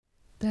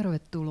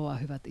Tervetuloa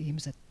hyvät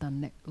ihmiset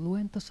tänne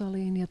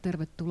luentosaliin ja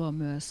tervetuloa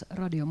myös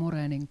Radio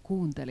Moreenin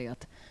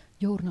kuuntelijat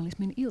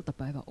Journalismin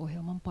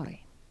iltapäiväohjelman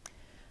pariin.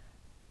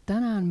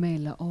 Tänään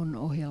meillä on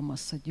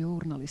ohjelmassa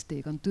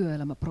Journalistiikan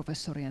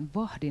työelämäprofessorien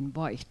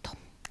Vahdinvaihto.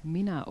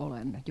 Minä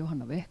olen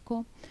Johanna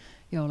Vehko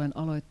ja olen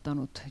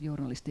aloittanut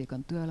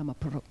Journalistiikan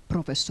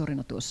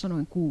työelämäprofessorina tuossa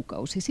noin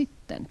kuukausi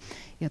sitten.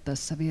 Ja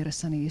tässä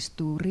vieressäni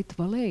istuu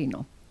Ritva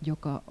Leino,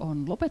 joka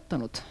on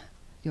lopettanut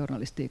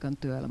Journalistiikan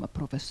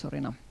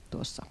työelämäprofessorina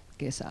tuossa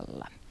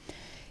kesällä.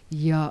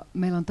 Ja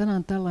meillä on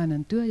tänään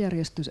tällainen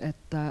työjärjestys,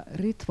 että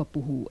Ritva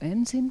puhuu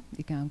ensin,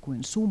 ikään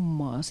kuin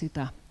summaa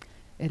sitä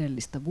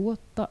edellistä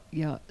vuotta,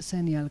 ja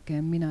sen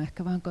jälkeen minä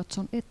ehkä vähän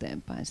katson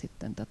eteenpäin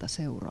sitten tätä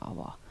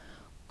seuraavaa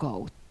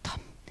kautta.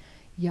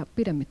 Ja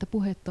pidemmittä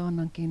puhetta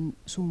annankin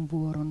sun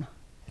vuoron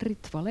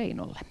Ritva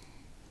Leinolle.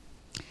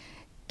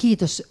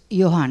 Kiitos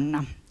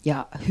Johanna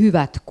ja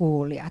hyvät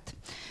kuulijat.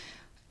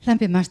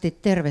 Lämpimästi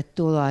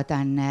tervetuloa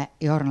tänne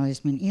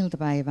Journalismin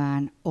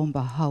iltapäivään.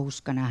 Onpa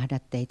hauska nähdä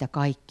teitä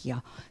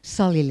kaikkia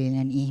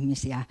salillinen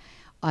ihmisiä,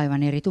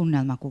 aivan eri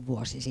tunnelma kuin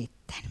vuosi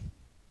sitten.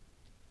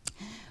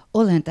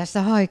 Olen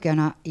tässä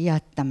haikeana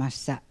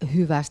jättämässä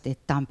hyvästi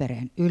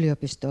Tampereen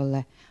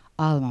yliopistolle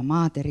alma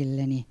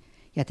materilleni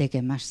ja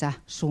tekemässä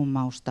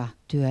summausta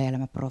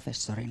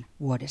työelämäprofessorin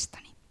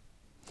vuodestani.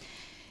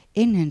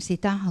 Ennen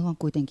sitä haluan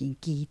kuitenkin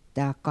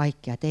kiittää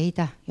kaikkia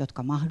teitä,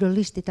 jotka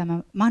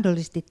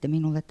mahdollistitte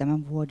minulle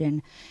tämän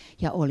vuoden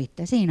ja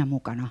olitte siinä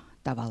mukana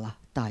tavalla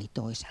tai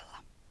toisella.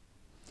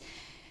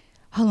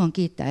 Haluan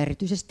kiittää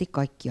erityisesti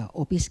kaikkia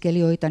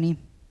opiskelijoitani,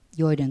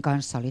 joiden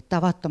kanssa oli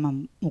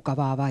tavattoman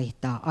mukavaa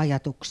vaihtaa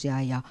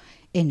ajatuksia ja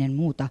ennen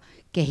muuta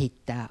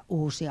kehittää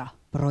uusia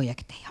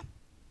projekteja.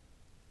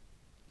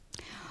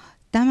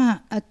 Tämä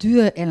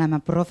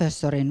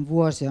työelämäprofessorin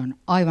vuosi on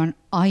aivan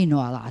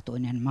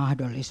ainoalaatuinen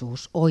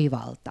mahdollisuus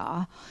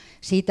oivaltaa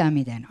sitä,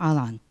 miten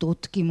alan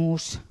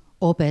tutkimus,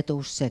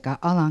 opetus sekä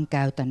alan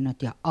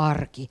käytännöt ja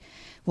arki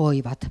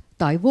voivat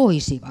tai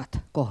voisivat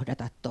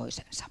kohdata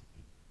toisensa.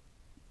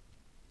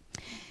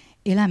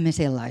 Elämme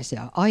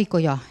sellaisia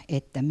aikoja,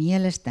 että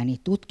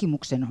mielestäni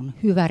tutkimuksen on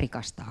hyvä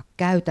rikastaa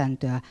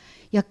käytäntöä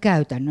ja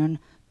käytännön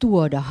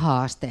tuoda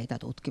haasteita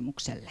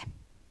tutkimukselle.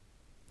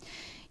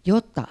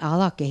 Jotta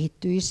ala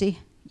kehittyisi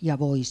ja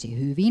voisi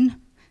hyvin,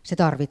 se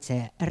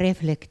tarvitsee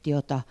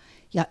reflektiota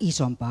ja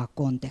isompaa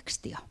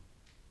kontekstia.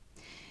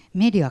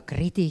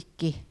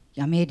 Mediakritiikki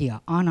ja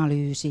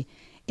media-analyysi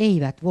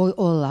eivät voi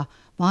olla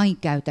vain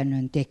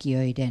käytännön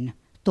tekijöiden,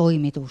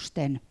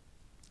 toimitusten,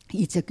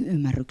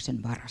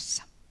 itsekyymmärryksen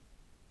varassa.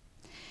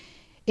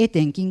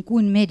 Etenkin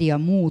kun media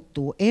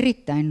muuttuu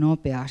erittäin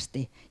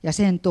nopeasti ja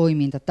sen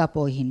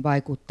toimintatapoihin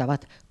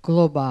vaikuttavat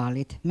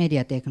globaalit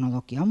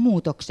mediateknologian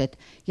muutokset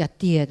ja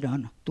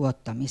tiedon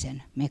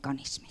tuottamisen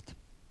mekanismit.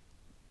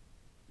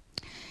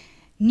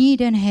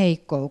 Niiden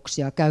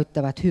heikkouksia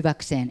käyttävät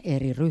hyväkseen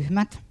eri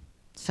ryhmät,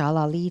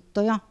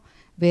 salaliittoja,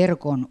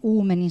 verkon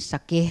uumenissa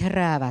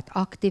kehräävät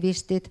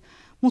aktivistit,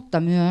 mutta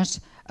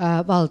myös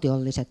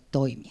valtiolliset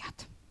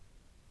toimijat.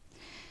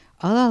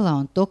 Alalla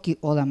on toki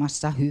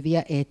olemassa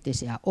hyviä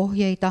eettisiä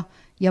ohjeita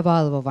ja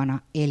valvovana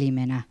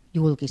elimenä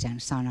julkisen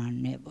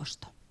sanan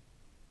neuvosto.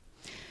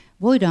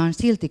 Voidaan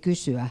silti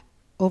kysyä,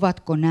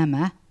 ovatko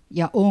nämä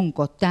ja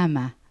onko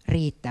tämä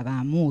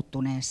riittävää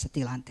muuttuneessa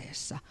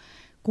tilanteessa,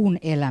 kun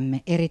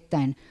elämme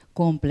erittäin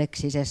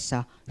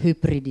kompleksisessa,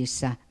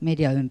 hybridissä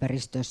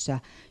mediaympäristössä,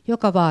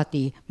 joka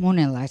vaatii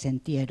monenlaisen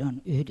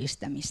tiedon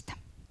yhdistämistä.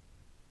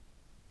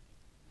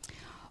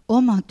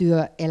 Oma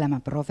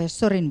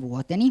työelämäprofessorin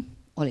vuoteni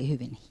oli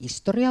hyvin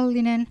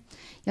historiallinen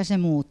ja se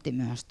muutti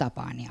myös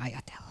tapaani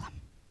ajatella.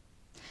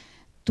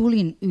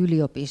 Tulin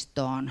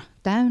yliopistoon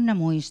täynnä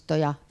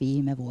muistoja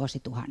viime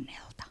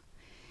vuosituhannelta.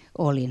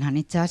 Olinhan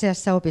itse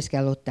asiassa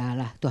opiskellut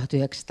täällä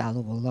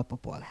 1900-luvun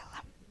loppupuolella.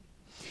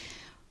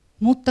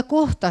 Mutta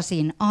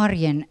kohtasin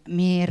arjen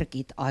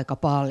merkit aika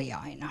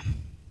paljaina.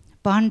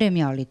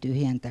 Pandemia oli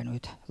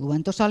tyhjentänyt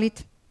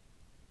luentosalit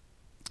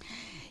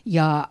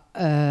ja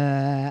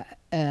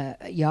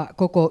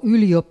koko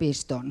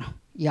yliopiston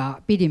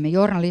ja pidimme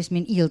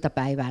journalismin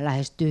iltapäivää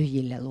lähes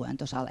tyhjille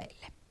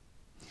luentosaleille.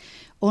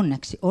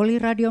 Onneksi oli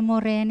Radio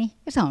Moreeni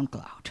ja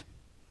SoundCloud.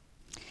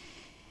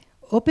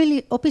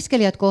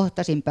 Opiskelijat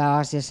kohtasin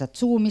pääasiassa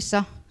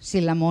Zoomissa,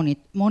 sillä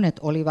monet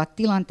olivat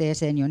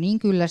tilanteeseen jo niin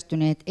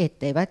kyllästyneet,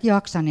 etteivät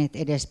jaksaneet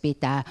edes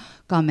pitää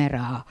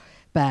kameraa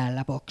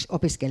päällä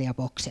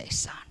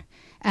opiskelijabokseissaan.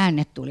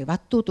 Äänet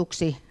tulivat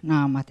tutuksi,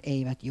 naamat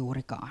eivät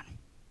juurikaan.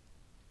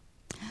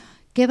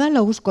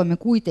 Keväällä uskoimme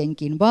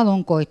kuitenkin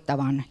valon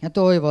koittavan ja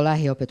toivo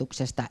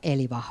lähiopetuksesta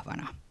eli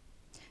vahvana.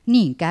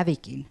 Niin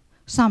kävikin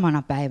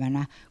samana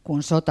päivänä,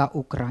 kun sota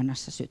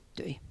Ukrainassa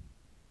syttyi.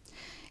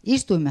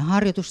 Istuimme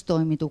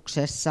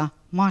harjoitustoimituksessa,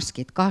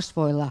 maskit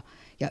kasvoilla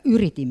ja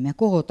yritimme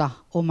koota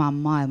oman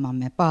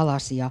maailmamme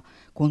palasia,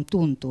 kun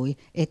tuntui,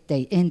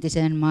 ettei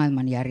entiseen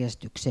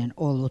maailmanjärjestykseen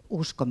ollut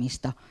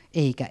uskomista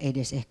eikä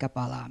edes ehkä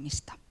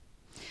palaamista.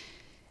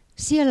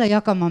 Siellä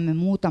jakamamme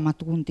muutama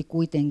tunti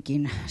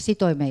kuitenkin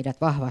sitoi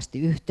meidät vahvasti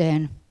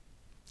yhteen,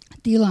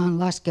 Tilaan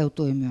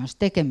laskeutui myös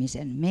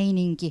tekemisen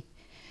meininki.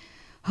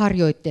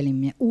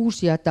 Harjoittelimme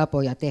uusia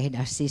tapoja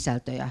tehdä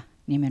sisältöjä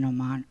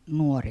nimenomaan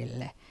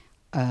nuorille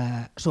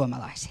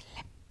suomalaisille.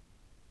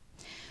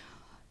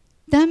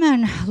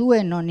 Tämän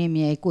luennon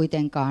nimi ei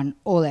kuitenkaan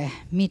ole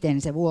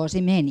Miten se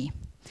vuosi meni,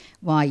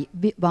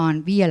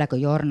 vaan Vieläkö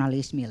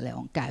journalismille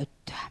on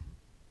käyttöä.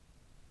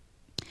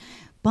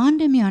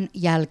 Pandemian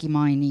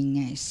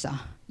jälkimainingeissa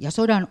ja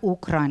sodan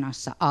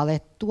Ukrainassa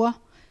alettua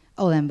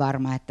olen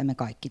varma, että me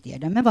kaikki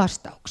tiedämme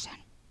vastauksen.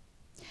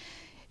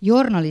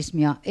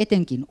 Journalismia,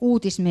 etenkin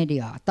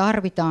uutismediaa,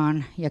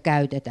 tarvitaan ja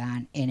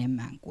käytetään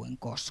enemmän kuin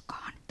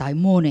koskaan, tai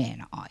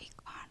moneen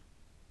aikaan.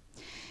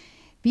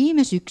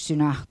 Viime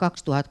syksynä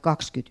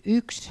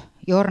 2021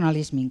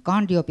 journalismin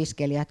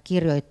kandiopiskelijat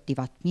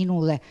kirjoittivat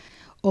minulle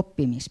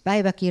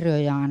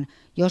oppimispäiväkirjojaan,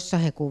 jossa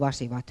he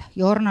kuvasivat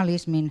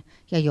journalismin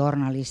ja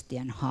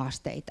journalistien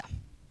haasteita.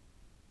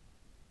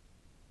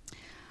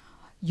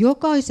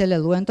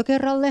 Jokaiselle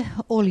luentokerralle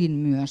olin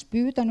myös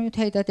pyytänyt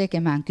heitä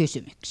tekemään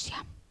kysymyksiä.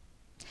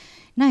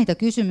 Näitä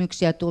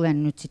kysymyksiä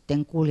tulen nyt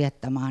sitten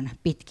kuljettamaan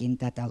pitkin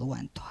tätä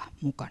luentoa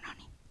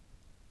mukanani.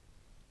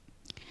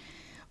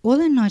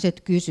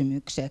 Olennaiset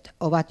kysymykset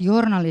ovat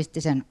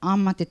journalistisen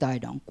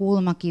ammattitaidon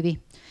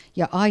kulmakivi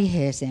ja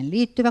aiheeseen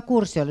liittyvä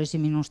kurssi olisi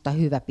minusta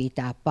hyvä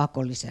pitää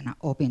pakollisena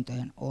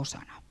opintojen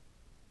osana.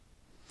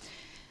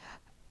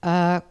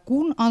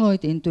 Kun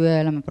aloitin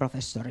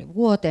työelämäprofessori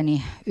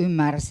vuoteni,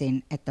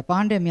 ymmärsin, että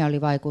pandemia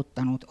oli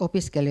vaikuttanut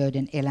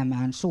opiskelijoiden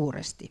elämään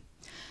suuresti,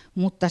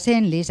 mutta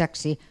sen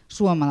lisäksi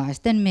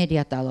suomalaisten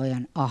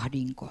mediatalojen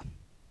ahdinko.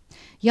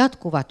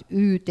 Jatkuvat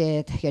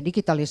YT:t ja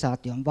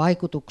digitalisaation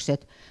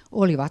vaikutukset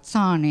olivat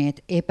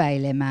saaneet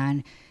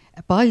epäilemään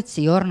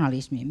paitsi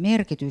journalismin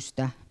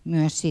merkitystä,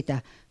 myös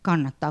sitä,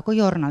 kannattaako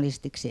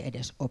journalistiksi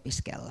edes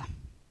opiskella.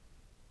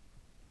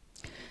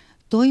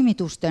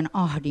 Toimitusten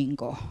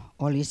ahdinko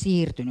oli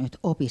siirtynyt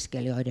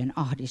opiskelijoiden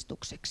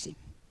ahdistukseksi.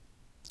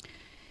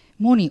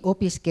 Moni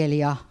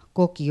opiskelija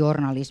koki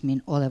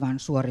journalismin olevan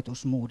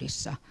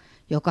suoritusmuudissa,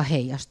 joka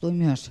heijastui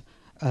myös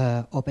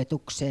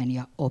opetukseen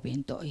ja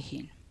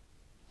opintoihin.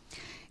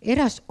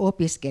 Eräs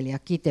opiskelija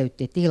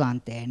kiteytti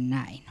tilanteen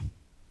näin.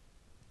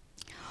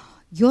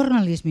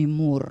 Journalismin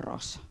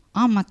murros,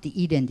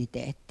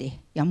 ammatti-identiteetti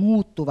ja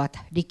muuttuvat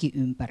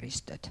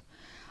digiympäristöt,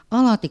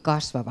 alati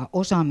kasvava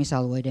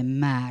osaamisalueiden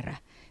määrä,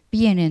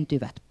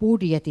 pienentyvät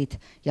budjetit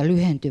ja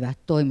lyhentyvät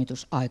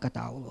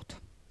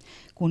toimitusaikataulut.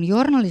 Kun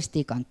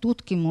journalistiikan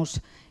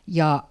tutkimus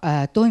ja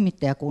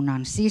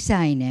toimittajakunnan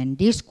sisäinen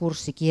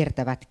diskurssi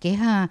kiertävät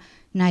kehää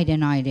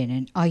näiden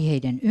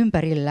aiheiden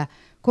ympärillä,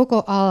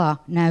 koko ala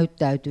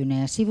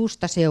näyttäytynee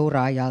sivusta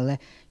seuraajalle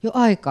jo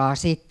aikaa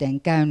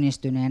sitten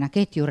käynnistyneenä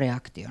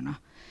ketjureaktiona,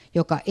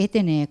 joka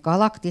etenee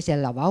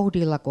galaktisella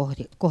vauhdilla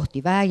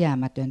kohti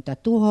vääjäämätöntä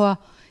tuhoa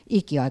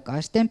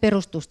ikiaikaisten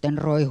perustusten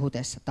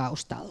roihutessa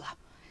taustalla.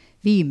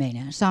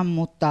 Viimeinen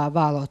sammuttaa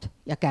valot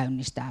ja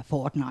käynnistää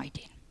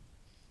Fortnitein.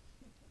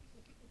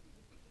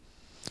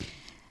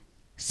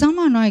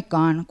 Samaan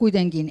aikaan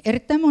kuitenkin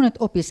erittäin monet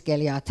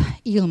opiskelijat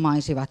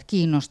ilmaisivat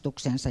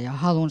kiinnostuksensa ja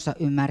halunsa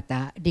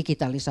ymmärtää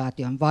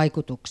digitalisaation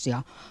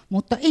vaikutuksia,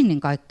 mutta ennen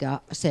kaikkea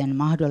sen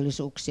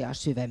mahdollisuuksia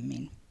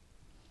syvemmin.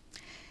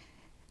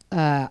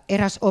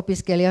 Eräs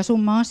opiskelija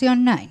summaa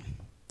asian näin.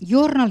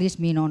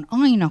 Journalismiin on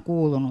aina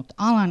kuulunut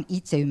alan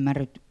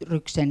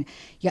itseymmärryksen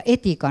ja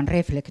etiikan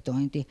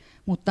reflektointi,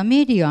 mutta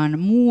median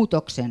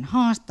muutoksen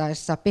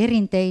haastaessa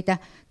perinteitä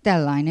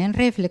tällainen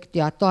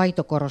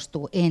reflektiataito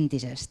korostuu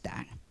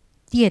entisestään.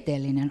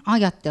 Tieteellinen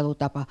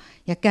ajattelutapa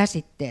ja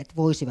käsitteet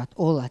voisivat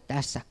olla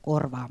tässä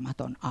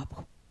korvaamaton apu.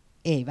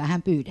 Ei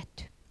vähän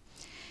pyydetty,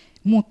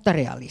 mutta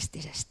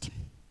realistisesti.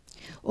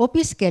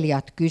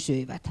 Opiskelijat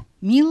kysyivät,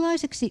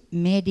 millaiseksi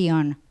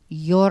median,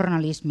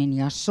 journalismin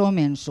ja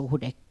somen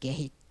suhde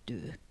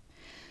kehittyy.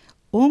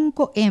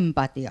 Onko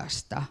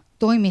empatiasta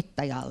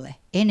toimittajalle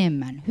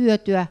enemmän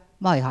hyötyä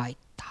vai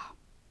haittaa?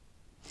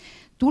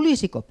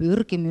 Tulisiko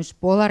pyrkimys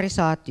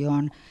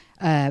polarisaation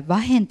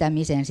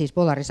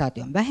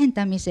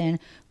vähentämiseen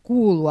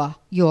kuulua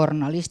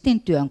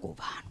journalistin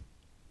työnkuvaan?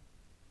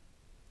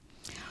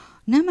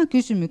 Nämä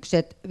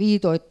kysymykset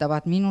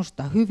viitoittavat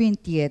minusta hyvin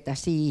tietä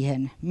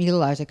siihen,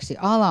 millaiseksi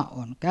ala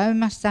on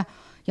käymässä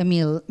ja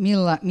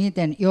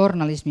miten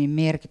journalismin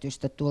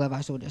merkitystä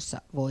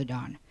tulevaisuudessa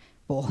voidaan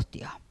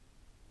pohtia.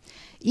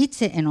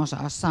 Itse en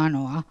osaa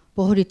sanoa,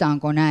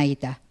 pohditaanko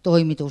näitä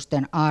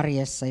toimitusten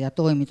arjessa ja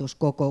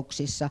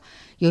toimituskokouksissa,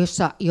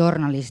 joissa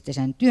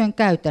journalistisen työn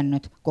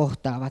käytännöt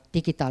kohtaavat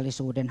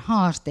digitaalisuuden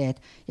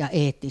haasteet ja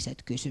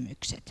eettiset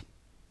kysymykset.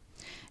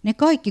 Ne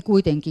kaikki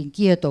kuitenkin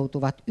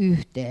kietoutuvat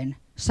yhteen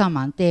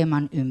saman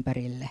teeman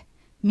ympärille,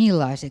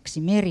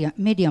 millaiseksi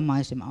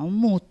mediamaisema on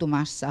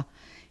muuttumassa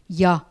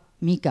ja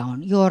mikä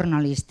on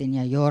journalistin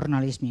ja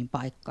journalismin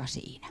paikka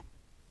siinä.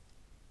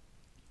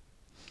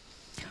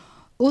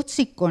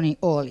 Otsikkoni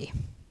oli,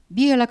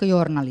 vieläkö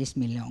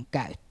journalismille on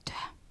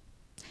käyttöä?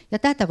 Ja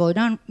tätä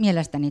voidaan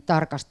mielestäni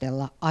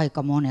tarkastella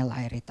aika monella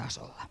eri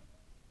tasolla.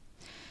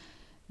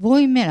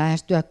 Voimme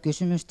lähestyä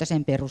kysymystä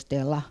sen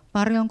perusteella,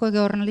 paljonko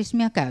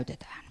journalismia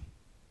käytetään.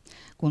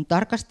 Kun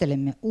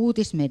tarkastelemme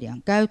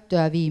uutismedian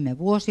käyttöä viime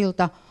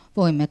vuosilta,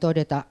 voimme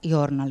todeta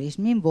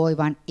journalismin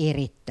voivan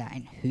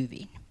erittäin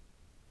hyvin.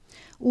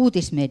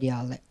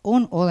 Uutismedialle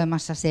on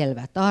olemassa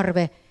selvä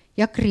tarve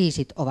ja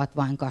kriisit ovat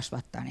vain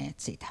kasvattaneet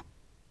sitä.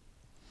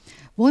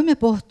 Voimme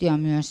pohtia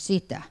myös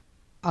sitä,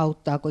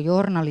 auttaako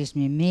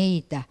journalismi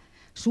meitä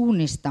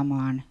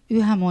suunnistamaan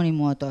yhä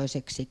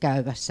monimuotoiseksi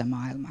käyvässä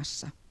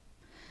maailmassa.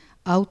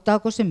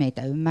 Auttaako se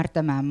meitä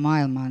ymmärtämään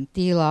maailman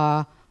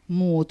tilaa,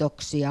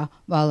 muutoksia,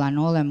 vallan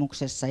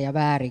olemuksessa ja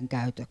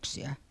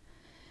väärinkäytöksiä?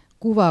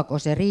 Kuvaako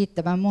se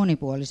riittävän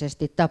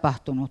monipuolisesti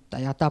tapahtunutta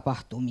ja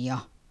tapahtumia?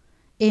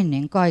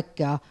 Ennen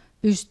kaikkea,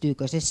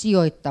 pystyykö se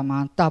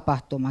sijoittamaan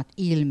tapahtumat,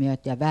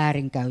 ilmiöt ja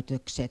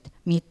väärinkäytökset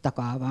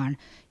mittakaavaan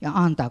ja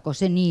antaako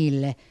se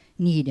niille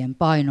niiden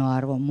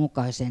painoarvon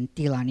mukaisen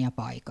tilan ja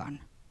paikan?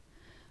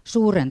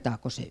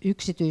 Suurentaako se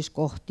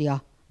yksityiskohtia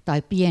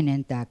tai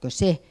pienentääkö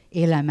se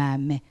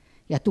elämäämme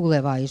ja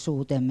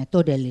tulevaisuutemme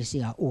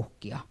todellisia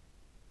uhkia?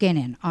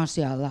 Kenen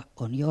asialla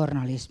on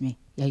journalismi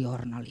ja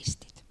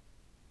journalistit?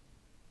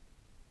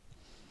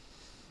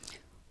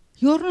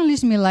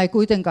 Journalismilla ei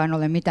kuitenkaan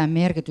ole mitään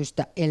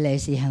merkitystä, ellei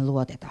siihen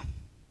luoteta.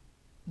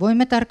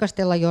 Voimme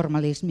tarkastella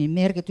journalismin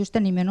merkitystä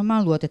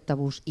nimenomaan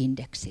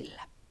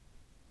luotettavuusindeksillä.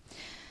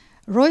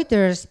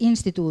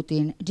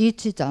 Reuters-instituutin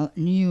Digital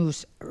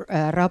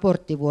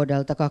News-raportti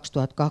vuodelta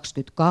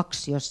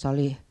 2022, jossa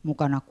oli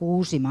mukana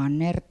 6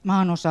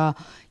 maanosaa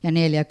ja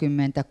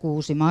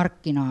 46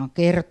 markkinaa,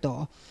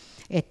 kertoo,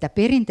 että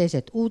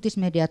perinteiset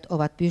uutismediat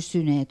ovat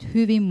pysyneet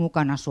hyvin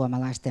mukana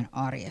suomalaisten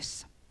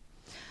arjessa.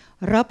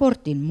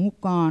 Raportin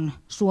mukaan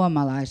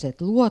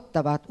suomalaiset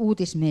luottavat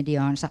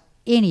uutismediaansa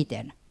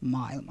eniten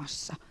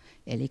maailmassa,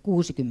 eli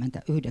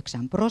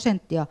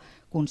 69%,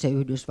 kun se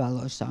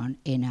Yhdysvalloissa on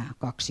enää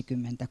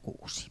 26%.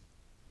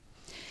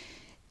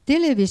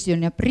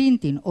 Television ja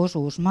printin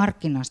osuus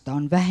markkinasta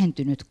on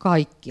vähentynyt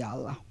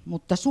kaikkialla,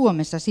 mutta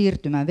Suomessa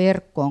siirtymä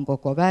verkkoon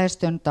koko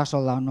väestön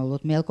tasolla on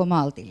ollut melko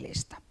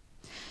maltillista.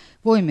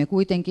 Voimme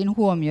kuitenkin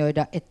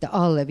huomioida, että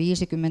alle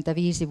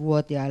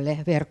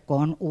 55-vuotiaille verkko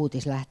on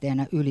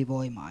uutislähteenä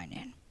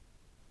ylivoimainen.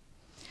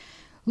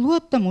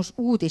 Luottamus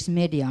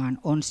uutismediaan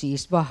on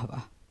siis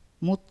vahva,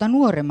 mutta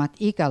nuoremmat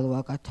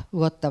ikäluokat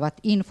luottavat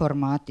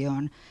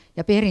informaatioon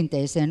ja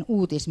perinteiseen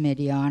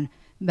uutismediaan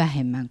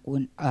vähemmän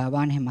kuin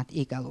vanhemmat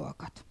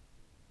ikäluokat.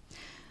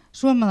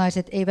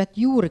 Suomalaiset eivät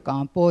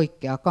juurikaan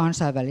poikkea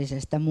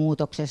kansainvälisestä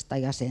muutoksesta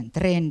ja sen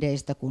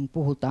trendeistä, kun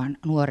puhutaan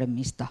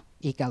nuoremmista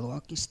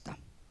ikäluokista.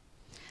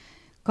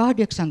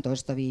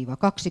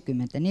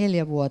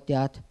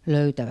 18-24-vuotiaat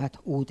löytävät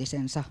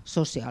uutisensa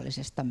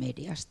sosiaalisesta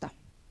mediasta.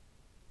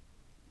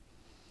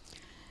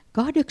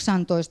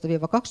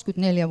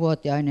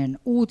 18-24-vuotiaiden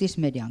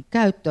uutismedian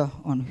käyttö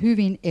on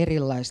hyvin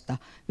erilaista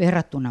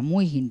verrattuna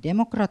muihin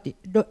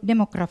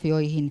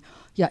demografioihin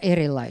ja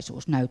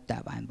erilaisuus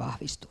näyttää vain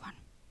vahvistuvan.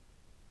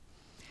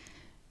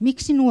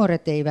 Miksi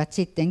nuoret eivät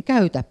sitten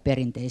käytä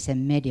perinteisen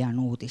median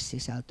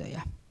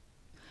uutissisältöjä?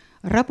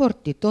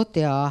 Raportti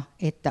toteaa,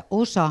 että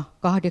osa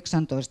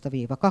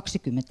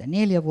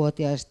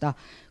 18-24-vuotiaista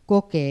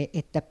kokee,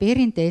 että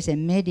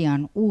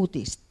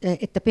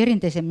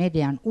perinteisen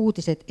median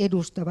uutiset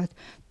edustavat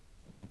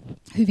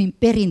hyvin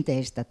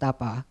perinteistä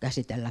tapaa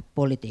käsitellä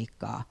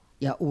politiikkaa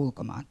ja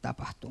ulkomaan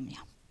tapahtumia.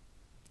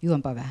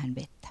 Juonpa vähän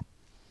vettä.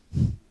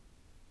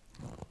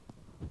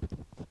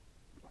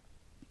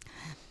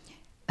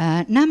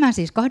 Nämä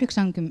siis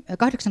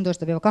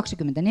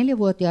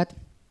 18-24-vuotiaat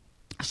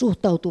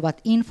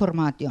suhtautuvat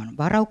informaation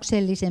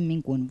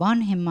varauksellisemmin kuin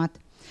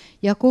vanhemmat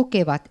ja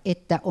kokevat,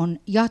 että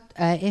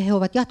he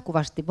ovat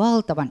jatkuvasti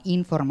valtavan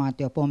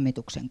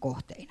informaatiopommituksen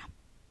kohteina.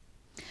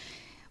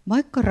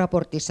 Vaikka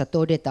raportissa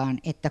todetaan,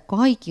 että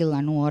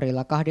kaikilla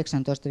nuorilla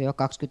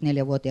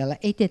 18-24-vuotiailla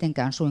ei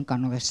tietenkään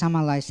suinkaan ole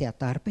samanlaisia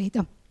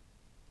tarpeita,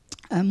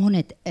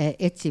 monet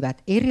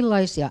etsivät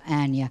erilaisia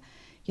ääniä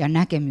ja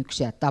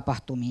näkemyksiä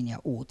tapahtumiin ja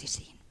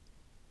uutisiin.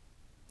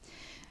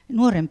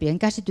 Nuorempien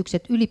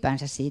käsitykset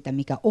ylipäänsä siitä,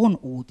 mikä on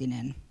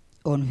uutinen,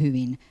 on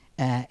hyvin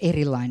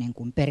erilainen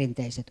kuin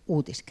perinteiset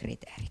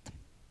uutiskriteerit.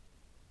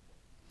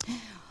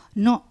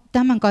 No,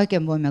 tämän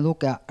kaiken voimme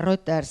lukea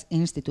Reuters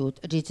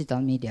Institute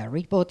Digital Media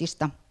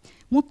Reportista,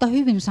 mutta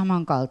hyvin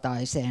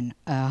samankaltaisen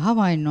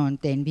havainnon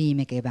tein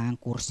viime kevään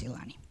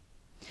kurssillani.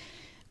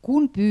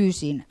 Kun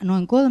pyysin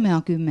noin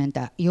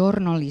 30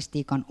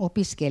 journalistiikan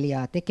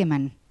opiskelijaa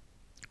tekemään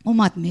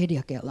omat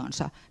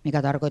mediakellonsa,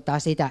 mikä tarkoittaa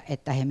sitä,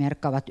 että he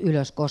merkkaavat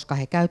ylös, koska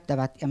he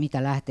käyttävät ja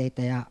mitä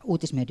lähteitä ja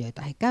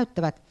uutismedioita he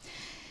käyttävät.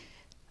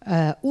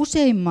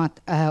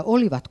 Useimmat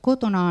olivat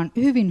kotonaan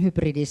hyvin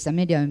hybridissä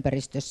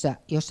mediaympäristössä,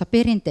 jossa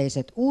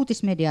perinteiset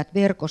uutismediat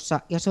verkossa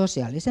ja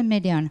sosiaalisen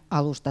median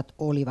alustat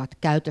olivat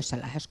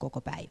käytössä lähes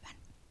koko päivän.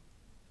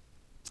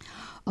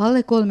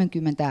 Alle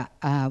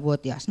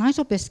 30-vuotias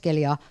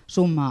naisopiskelija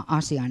summaa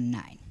asian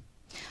näin.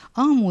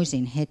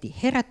 Aamuisin heti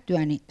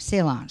herättyäni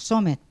selaan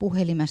somet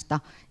puhelimesta,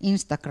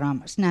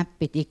 Instagram,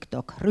 Snappi,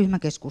 TikTok,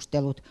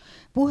 ryhmäkeskustelut.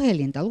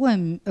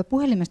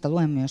 Puhelimesta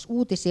luen myös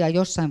uutisia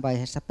jossain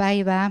vaiheessa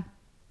päivää,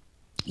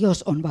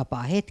 jos on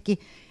vapaa hetki,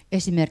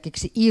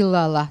 esimerkiksi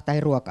illalla tai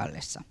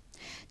ruokallessa.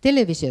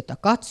 Televisiota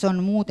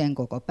katson muuten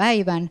koko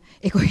päivän,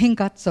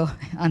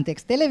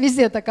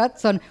 televisiota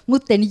katson,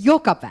 mutten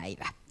joka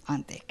päivä,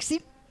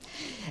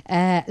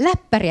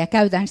 Läppäriä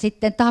käytän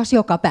sitten taas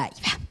joka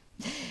päivä.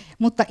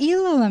 Mutta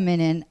illalla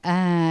menen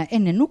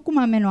ennen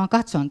nukkumaan menoa,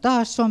 katson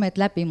taas somet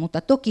läpi,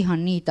 mutta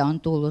tokihan niitä on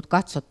tullut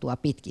katsottua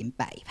pitkin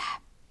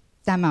päivää.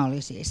 Tämä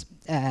oli siis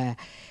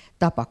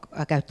tapa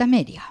käyttää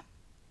mediaa.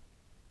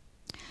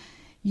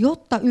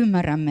 Jotta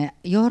ymmärrämme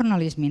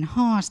journalismin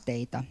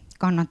haasteita,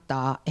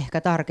 kannattaa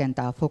ehkä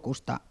tarkentaa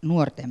fokusta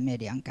nuorten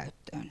median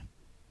käyttöön.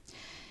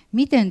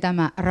 Miten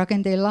tämä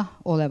rakenteilla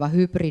oleva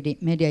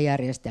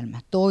hybridimediajärjestelmä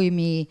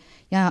toimii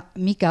ja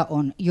mikä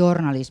on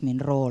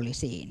journalismin rooli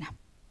siinä?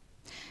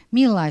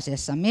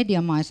 Millaisessa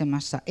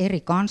mediamaisemassa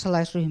eri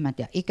kansalaisryhmät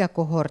ja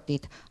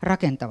ikäkohortit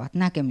rakentavat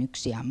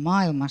näkemyksiään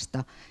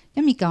maailmasta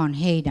ja mikä on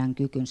heidän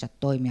kykynsä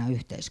toimia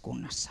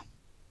yhteiskunnassa?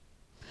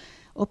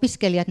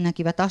 Opiskelijat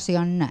näkivät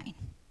asian näin.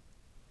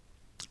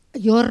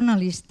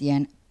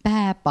 Journalistien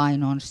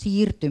pääpainon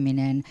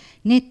siirtyminen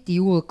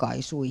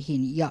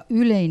nettijulkaisuihin ja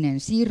yleinen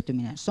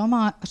siirtyminen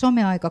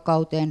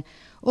someaikakauteen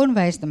on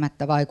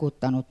väistämättä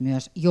vaikuttanut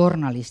myös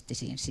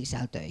journalistisiin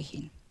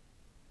sisältöihin.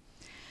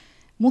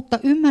 Mutta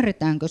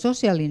ymmärretäänkö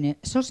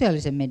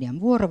sosiaalisen median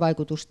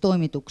vuorovaikutus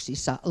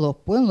toimituksissa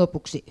loppujen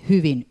lopuksi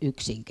hyvin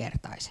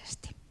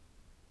yksinkertaisesti?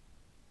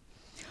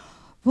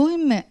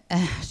 Voimme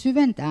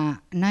syventää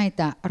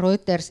näitä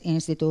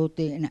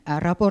Reuters-instituutin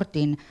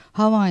raportin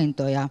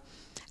havaintoja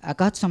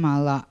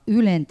katsomalla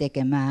Ylen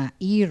tekemää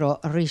Eero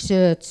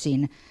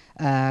Researchin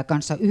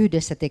kanssa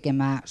yhdessä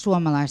tekemää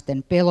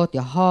suomalaisten pelot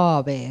ja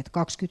haaveet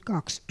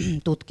 22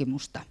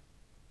 tutkimusta.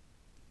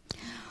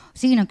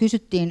 Siinä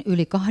kysyttiin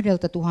yli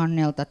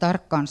 2000,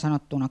 tarkkaan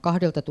sanottuna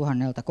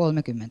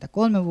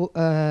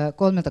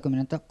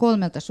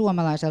 2033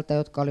 suomalaiselta,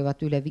 jotka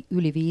olivat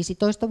yli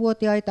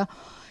 15-vuotiaita,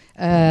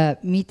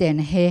 miten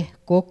he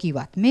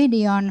kokivat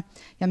median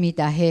ja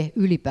mitä he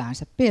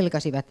ylipäänsä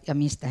pelkäsivät ja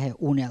mistä he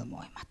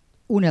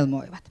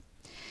unelmoivat.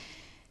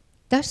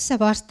 Tässä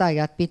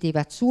vastaajat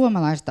pitivät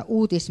suomalaista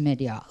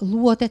uutismediaa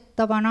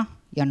luotettavana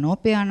ja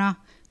nopeana,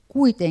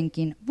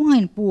 kuitenkin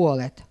vain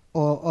puolet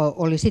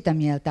oli sitä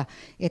mieltä,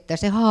 että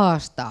se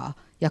haastaa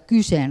ja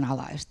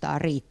kyseenalaistaa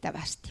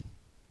riittävästi.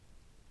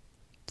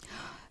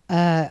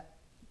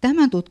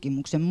 Tämän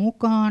tutkimuksen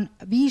mukaan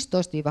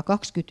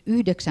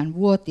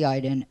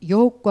 15-29-vuotiaiden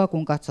joukkoa,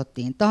 kun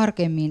katsottiin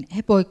tarkemmin,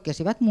 he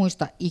poikkesivat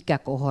muista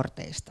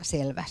ikäkohorteista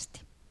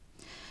selvästi.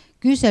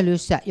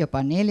 Kyselyssä jopa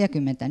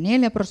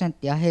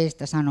 44%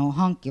 heistä sanoo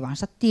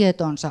hankkivansa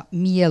tietonsa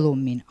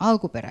mieluummin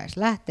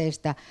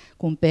alkuperäislähteistä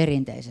kuin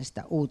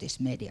perinteisestä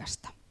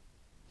uutismediasta.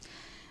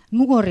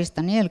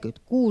 Nuorista 46%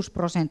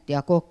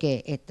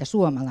 kokee, että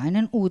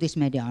suomalainen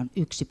uutismedia on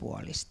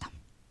yksipuolista.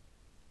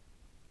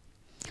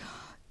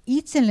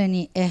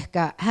 Itselleni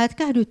ehkä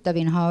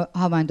hätkähdyttävin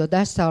havainto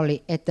tässä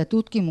oli, että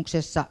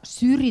tutkimuksessa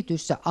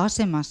syrjityssä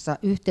asemassa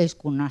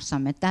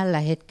yhteiskunnassamme tällä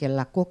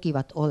hetkellä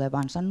kokivat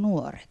olevansa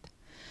nuoret,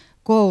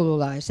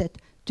 koululaiset,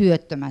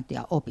 työttömät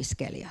ja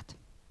opiskelijat.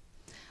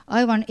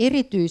 Aivan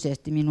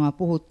erityisesti minua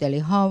puhutteli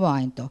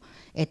havainto,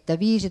 että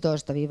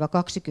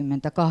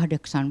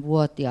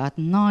 15-28-vuotiaat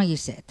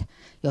naiset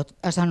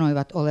jotka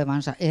sanoivat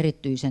olevansa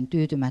erityisen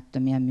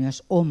tyytymättömiä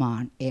myös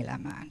omaan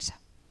elämäänsä.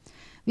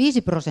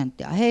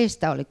 5%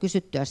 heistä oli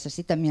kysyttyässä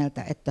sitä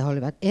mieltä, että he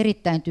olivat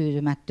erittäin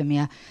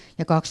tyytymättömiä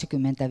ja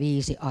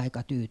 25%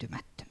 aika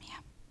tyytymättömiä.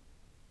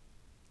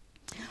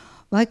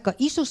 Vaikka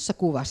isossa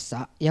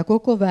kuvassa ja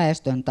koko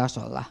väestön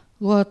tasolla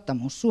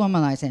luottamus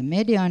suomalaiseen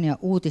mediaan ja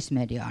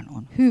uutismediaan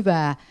on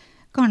hyvää,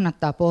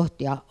 kannattaa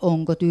pohtia,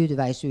 onko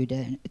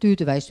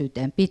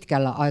tyytyväisyyteen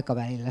pitkällä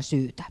aikavälillä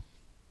syytä.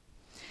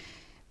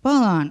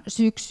 Palaan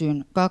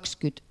syksyn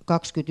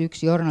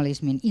 2021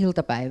 journalismin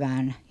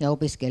iltapäivään ja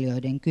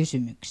opiskelijoiden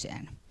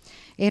kysymykseen.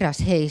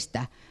 Eräs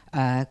heistä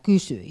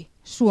kysyi,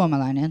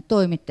 suomalainen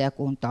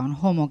toimittajakunta on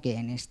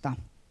homogeenista.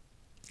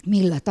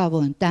 Millä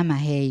tavoin tämä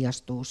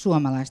heijastuu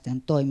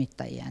suomalaisten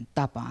toimittajien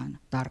tapaan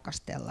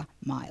tarkastella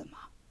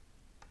maailmaa?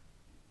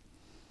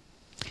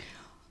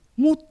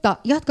 Mutta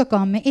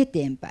jatkakaamme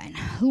eteenpäin.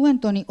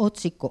 Luentoni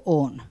otsikko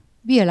on,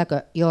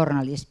 vieläkö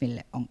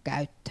journalismille on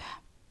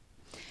käyttöä?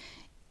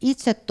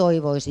 Itse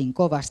toivoisin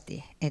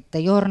kovasti, että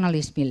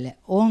journalismille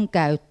on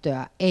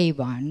käyttöä ei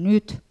vain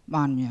nyt,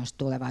 vaan myös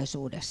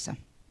tulevaisuudessa.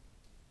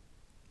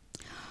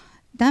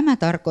 Tämä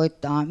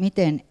tarkoittaa,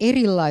 miten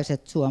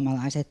erilaiset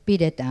suomalaiset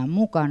pidetään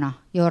mukana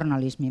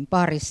journalismin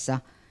parissa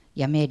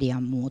ja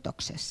median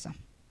muutoksessa.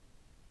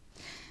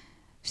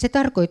 Se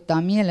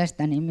tarkoittaa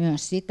mielestäni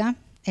myös sitä,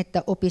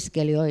 että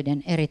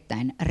opiskelijoiden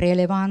erittäin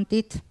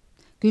relevantit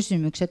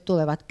kysymykset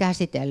tulevat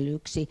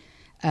käsitellyksi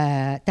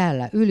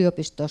täällä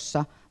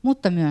yliopistossa,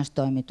 mutta myös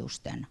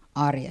toimitusten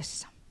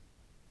arjessa.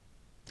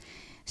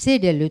 Se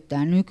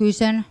edellyttää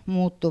nykyisen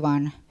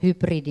muuttuvan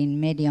hybridin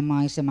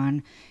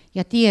mediamaiseman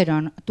ja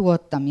tiedon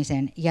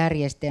tuottamisen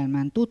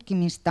järjestelmän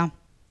tutkimista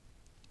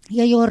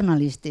ja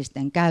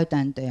journalististen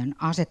käytäntöjen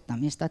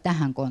asettamista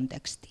tähän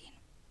kontekstiin.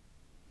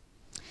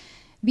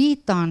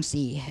 Viittaan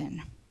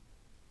siihen,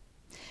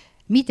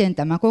 miten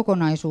tämä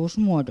kokonaisuus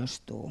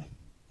muodostuu,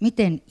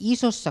 miten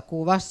isossa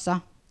kuvassa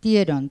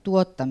tiedon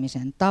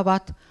tuottamisen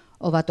tavat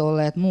ovat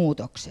olleet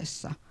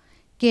muutoksessa,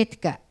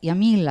 ketkä ja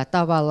millä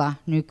tavalla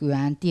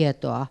nykyään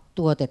tietoa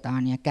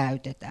tuotetaan ja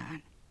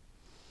käytetään.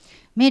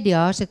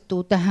 Media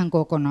asettuu tähän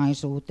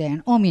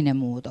kokonaisuuteen omine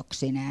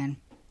muutoksineen.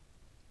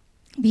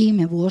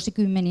 Viime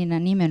vuosikymmeninä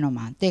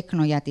nimenomaan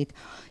teknojätit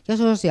ja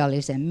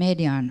sosiaalisen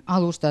median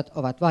alustat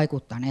ovat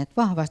vaikuttaneet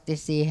vahvasti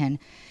siihen,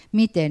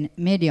 miten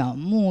media on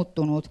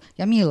muuttunut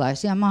ja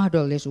millaisia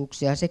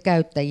mahdollisuuksia se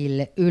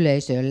käyttäjille,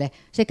 yleisölle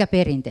sekä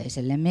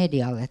perinteiselle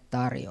medialle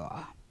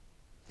tarjoaa.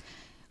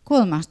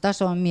 Kolmas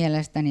taso on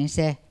mielestäni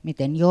se,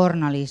 miten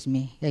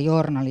journalismi ja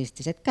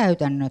journalistiset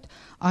käytännöt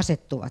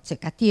asettuvat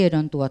sekä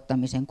tiedon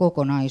tuottamisen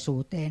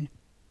kokonaisuuteen,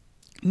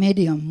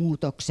 median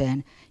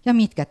muutokseen ja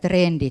mitkä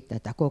trendit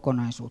tätä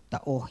kokonaisuutta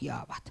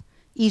ohjaavat.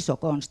 Iso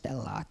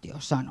konstellaatio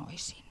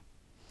sanoisin.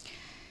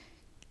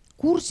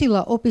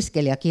 Kurssilla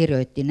opiskelija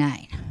kirjoitti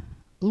näin.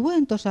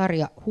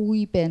 Luentosarja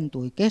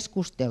huipentui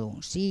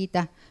keskusteluun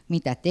siitä,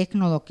 mitä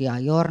teknologia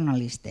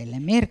journalisteille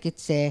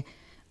merkitsee.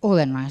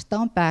 Olennaista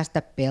on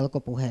päästä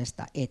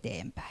pelkopuheesta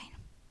eteenpäin.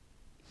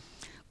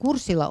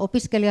 Kurssilla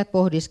opiskelijat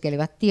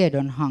pohdiskelivat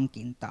tiedon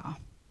hankintaa.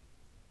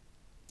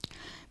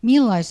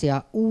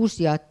 Millaisia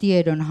uusia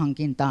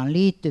tiedonhankintaan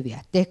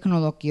liittyviä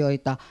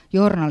teknologioita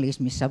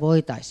journalismissa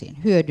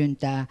voitaisiin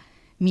hyödyntää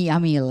ja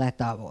millä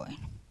tavoin?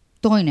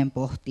 Toinen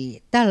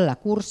pohtii, tällä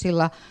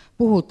kurssilla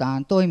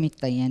puhutaan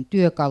toimittajien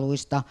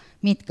työkaluista,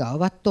 mitkä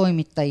ovat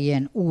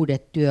toimittajien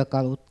uudet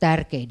työkalut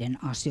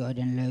tärkeiden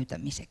asioiden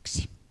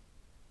löytämiseksi.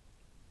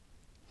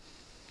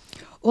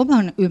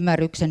 Oman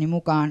ymmärrykseni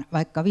mukaan,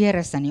 vaikka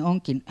vieressäni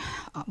onkin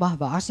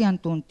vahva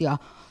asiantuntija,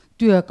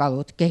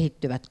 työkalut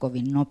kehittyvät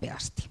kovin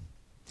nopeasti.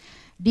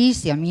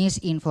 Dis- ja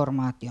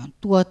misinformaation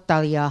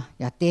tuottajia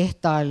ja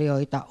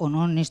tehtailijoita on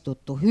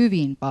onnistuttu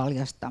hyvin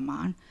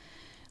paljastamaan.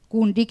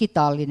 Kun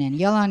digitaalinen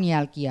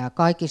jalanjälki jää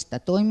kaikista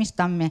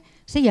toimistamme,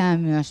 se jää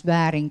myös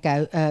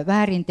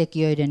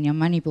väärintekijöiden ja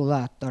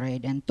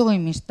manipulaattoreiden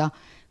toimista,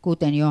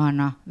 kuten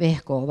Johanna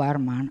Vehko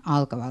varmaan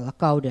alkavalla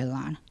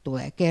kaudellaan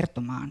tulee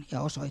kertomaan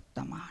ja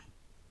osoittamaan.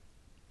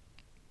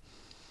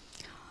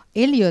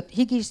 Elliot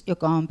Higgins,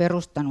 joka on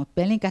perustanut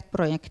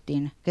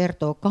Bellingcat-projektin,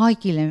 kertoo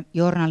kaikille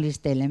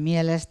journalisteille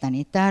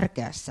mielestäni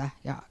tärkeässä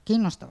ja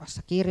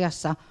kiinnostavassa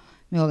kirjassa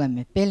Me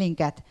olemme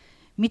Bellingcat,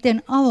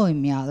 miten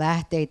avoimia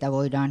lähteitä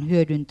voidaan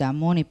hyödyntää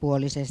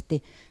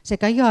monipuolisesti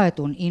sekä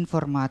jaetun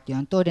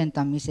informaation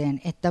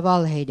todentamiseen että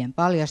valheiden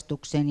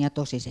paljastukseen ja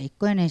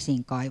tosiseikkojen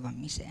esiin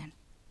kaivamiseen.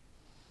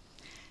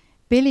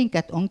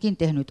 Bellingcat onkin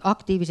tehnyt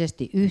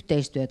aktiivisesti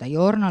yhteistyötä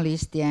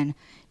journalistien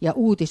ja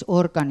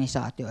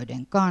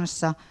uutisorganisaatioiden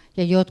kanssa,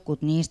 ja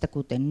jotkut niistä,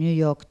 kuten New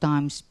York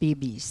Times,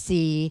 BBC,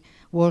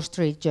 Wall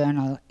Street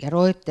Journal ja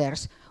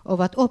Reuters,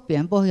 ovat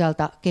oppien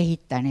pohjalta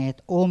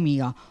kehittäneet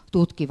omia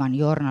tutkivan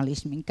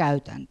journalismin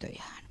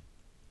käytäntöjään.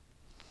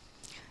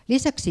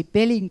 Lisäksi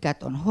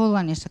Bellingcat on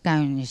Hollannissa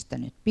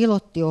käynnistänyt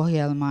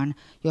pilottiohjelman,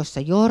 jossa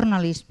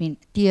journalismin,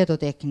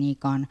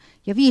 tietotekniikan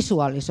ja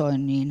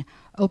visualisoinnin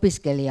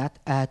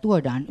opiskelijat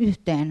tuodaan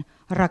yhteen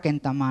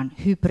ratkaisemaan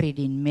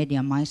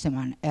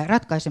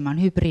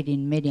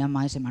hybridin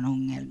mediamaiseman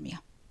ongelmia.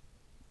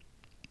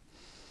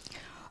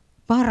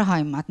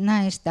 Parhaimmat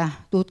näistä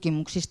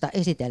tutkimuksista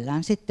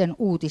esitellään sitten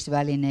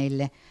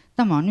uutisvälineille.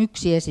 Tämä on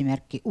yksi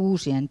esimerkki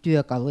uusien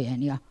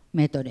työkalujen ja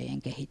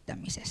metodejen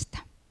kehittämisestä.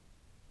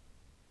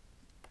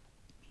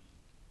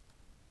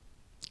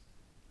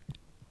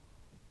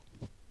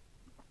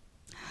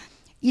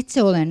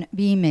 Itse olen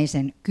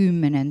viimeisen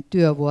 10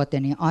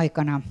 työvuoteni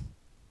aikana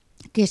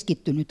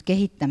keskittynyt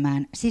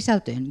kehittämään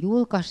sisältöjen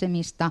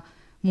julkaisemista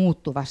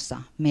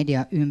muuttuvassa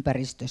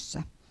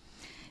mediaympäristössä,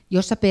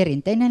 jossa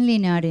perinteinen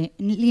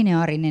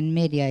lineaarinen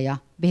media ja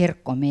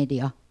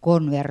verkkomedia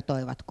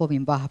konvertoivat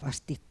kovin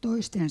vahvasti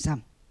toistensa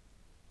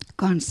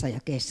kanssa ja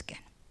kesken.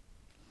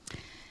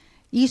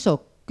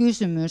 Iso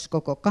kysymys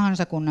koko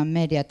kansakunnan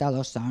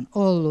mediatalossa on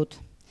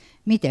ollut,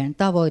 miten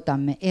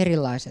tavoitamme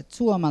erilaiset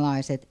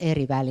suomalaiset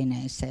eri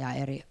välineissä ja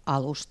eri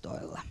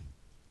alustoilla.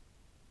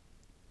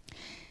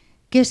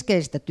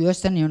 Keskeistä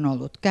työssäni on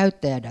ollut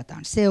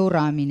käyttäjädatan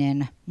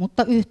seuraaminen,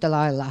 mutta yhtä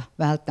lailla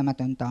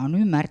välttämätöntä on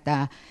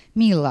ymmärtää,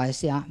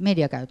 millaisia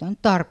mediakäytön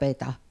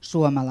tarpeita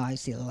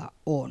suomalaisilla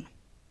on.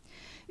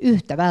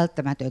 Yhtä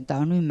välttämätöntä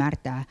on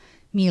ymmärtää,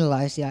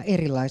 millaisia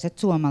erilaiset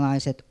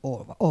suomalaiset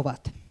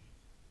ovat.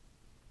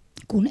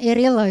 Kun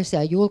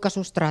erilaisia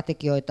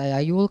julkaisustrategioita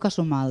ja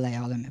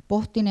julkaisumalleja olemme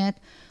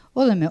pohtineet,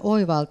 olemme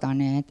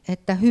oivaltaneet,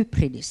 että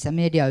hybridissä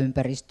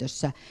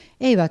mediaympäristössä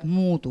eivät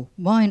muutu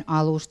vain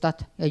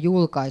alustat ja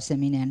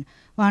julkaiseminen,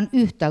 vaan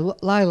yhtä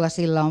lailla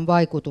sillä on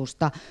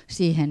vaikutusta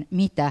siihen,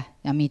 mitä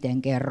ja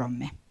miten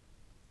kerromme.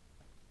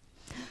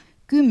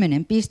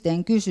 10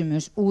 pisteen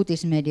kysymys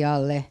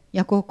uutismedialle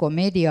ja koko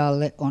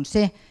medialle on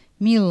se,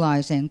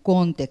 millaisen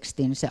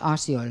kontekstin se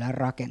asioille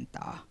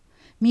rakentaa.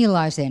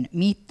 Millaisen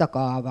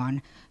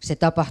mittakaavan se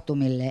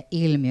tapahtumille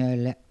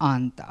ilmiöille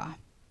antaa.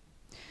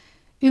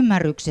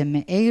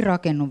 Ymmärryksemme ei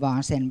rakennu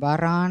vaan sen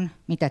varaan,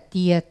 mitä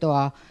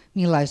tietoa,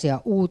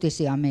 millaisia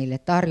uutisia meille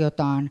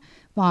tarjotaan,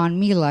 vaan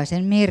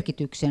millaisen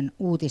merkityksen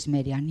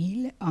uutismedia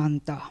niille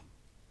antaa.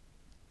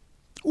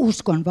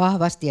 Uskon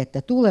vahvasti,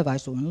 että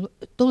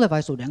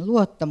tulevaisuuden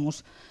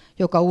luottamus,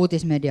 joka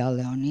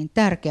uutismedialle on niin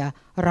tärkeä,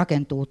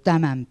 rakentuu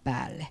tämän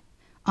päälle.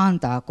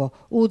 Antaako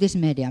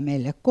uutismedia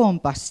meille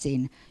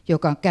kompassin,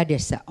 joka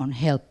kädessä on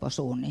helppo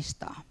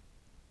suunnistaa?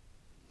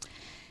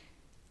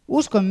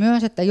 Uskon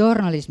myös, että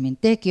journalismin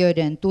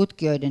tekijöiden,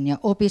 tutkijoiden ja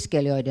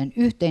opiskelijoiden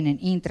yhteinen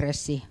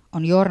intressi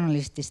on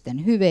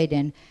journalististen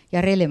hyveiden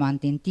ja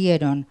relevantin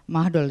tiedon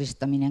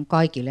mahdollistaminen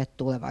kaikille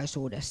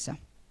tulevaisuudessa.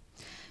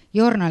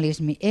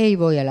 Journalismi ei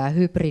voi elää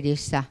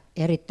hybridissä,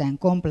 erittäin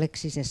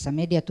kompleksisessa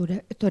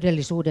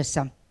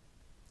mediatodellisuudessa,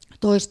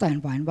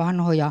 toistaen vain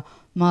vanhoja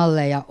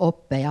malleja,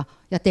 oppeja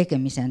ja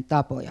tekemisen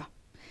tapoja.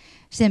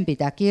 Sen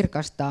pitää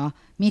kirkastaa,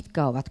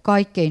 mitkä ovat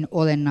kaikkein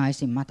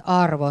olennaisimmat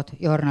arvot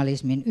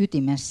journalismin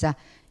ytimessä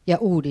ja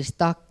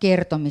uudistaa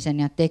kertomisen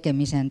ja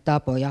tekemisen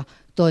tapoja,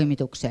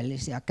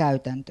 toimituksellisia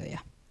käytäntöjä.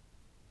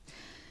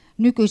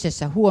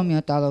 Nykyisessä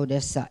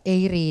huomiotaloudessa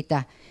ei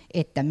riitä,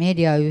 että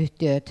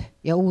mediayhtiöt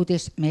ja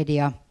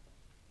uutismedia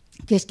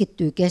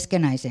keskittyy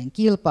keskenäiseen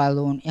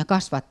kilpailuun ja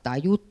kasvattaa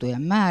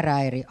juttujen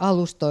määrää eri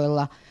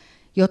alustoilla,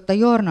 jotta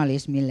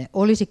journalismille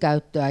olisi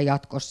käyttöä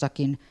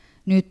jatkossakin.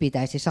 Nyt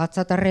pitäisi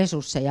satsata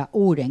resursseja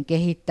uuden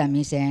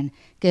kehittämiseen,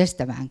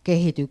 kestävään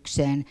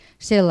kehitykseen,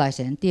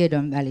 sellaiseen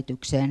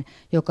tiedonvälitykseen,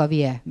 joka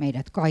vie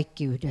meidät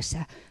kaikki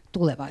yhdessä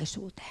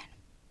tulevaisuuteen.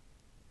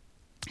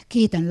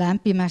 Kiitän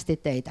lämpimästi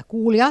teitä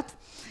kuulijat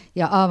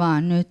ja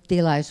avaan nyt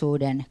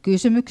tilaisuuden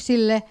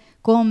kysymyksille,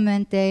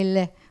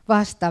 kommenteille,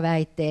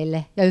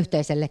 vastaväitteille ja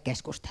yhteiselle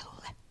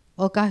keskustelulle.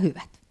 Olkaa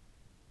hyvät.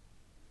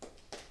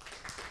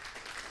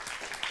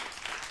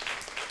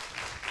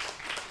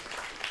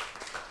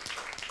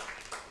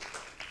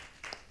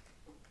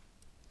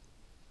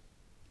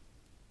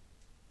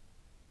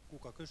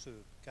 Kuka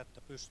kysyy,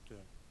 kättä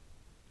pystyyn.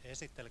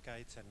 Esittelkää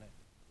itsenne,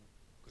 kun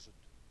kysyt.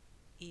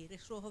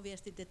 Iiris Ruoho,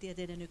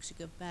 viestintätieteiden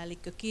yksikön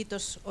päällikkö.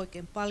 Kiitos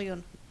oikein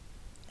paljon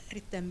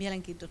erittäin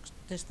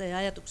mielenkiintoisesta ja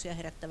ajatuksia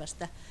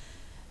herättävästä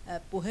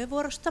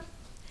puheenvuorosta.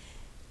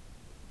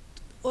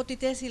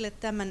 Otit esille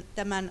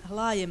tämän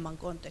laajemman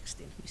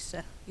kontekstin,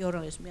 missä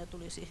journalismia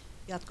tulisi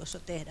jatkossa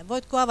tehdä.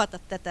 Voitko avata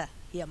tätä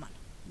hieman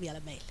vielä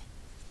meille?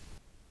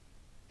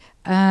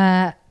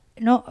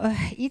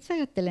 Itse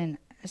ajattelen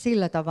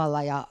sillä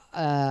tavalla ja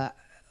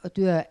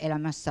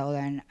työelämässä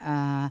olen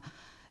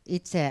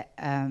itse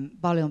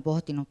paljon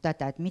pohtinut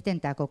tätä, että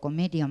miten tämä koko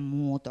median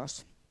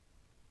muutos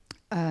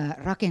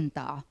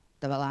rakentaa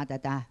tavallaan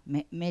tätä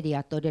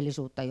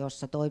mediatodellisuutta,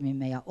 jossa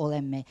toimimme ja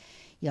olemme.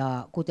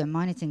 Ja kuten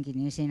mainitsinkin,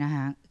 niin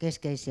siinähän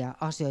keskeisiä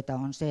asioita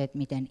on se, että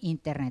miten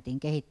internetin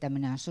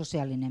kehittäminen ja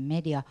sosiaalinen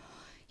media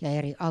ja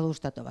eri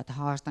alustat ovat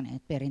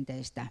haastaneet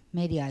perinteistä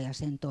mediaa ja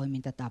sen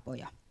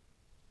toimintatapoja.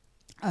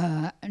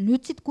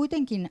 Nyt sitten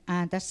kuitenkin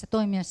tässä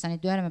toimiessani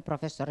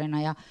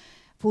työelämäprofessorina ja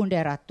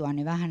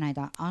fundeerattuani vähän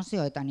näitä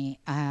asioita, niin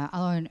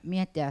aloin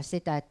miettiä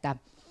sitä, että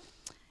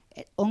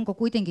onko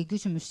kuitenkin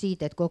kysymys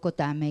siitä, että koko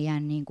tämä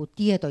meidän niin kuin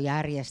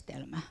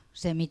tietojärjestelmä,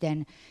 se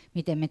miten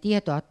me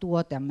tietoa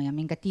tuotamme ja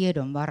minkä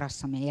tiedon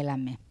varassa me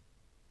elämme,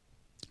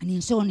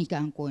 niin se on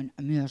ikään kuin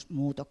myös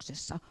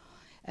muutoksessa.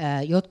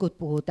 Jotkut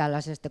puhuu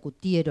tällaisesta kuin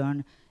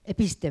tiedon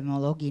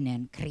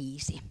epistemologinen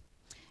kriisi.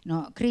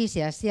 No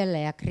kriisiä siellä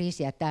ja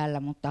kriisiä täällä,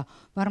 mutta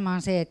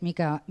varmaan se, että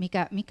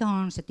mikä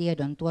on se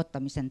tiedon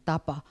tuottamisen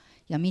tapa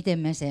ja miten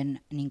me sen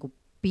niin kuin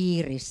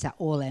piirissä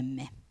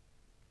olemme.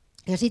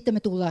 Ja sitten me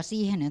tullaan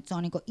siihen, että se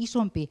on niin kuin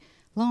isompi,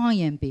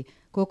 laajempi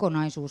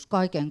kokonaisuus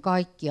kaiken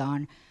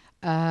kaikkiaan,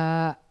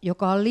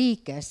 joka on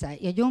liikkeessä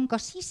ja jonka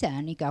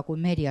sisään ikään kuin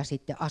media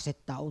sitten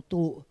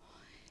asettautuu.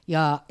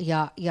 Ja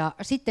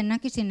sitten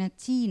näkisin,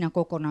 että siinä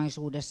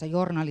kokonaisuudessa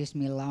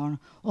journalismilla on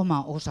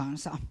oma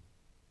osansa.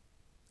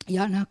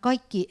 Ja nämä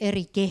kaikki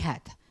eri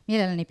kehät,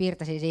 mielelläni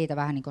piirtäisin siitä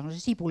vähän niin kuin se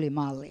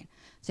sipulimallin.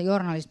 Se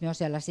journalismi on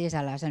siellä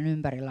sisällä ja sen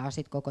ympärillä on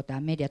sitten koko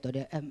tämä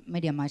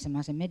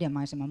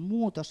mediamaiseman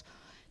muutos.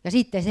 Ja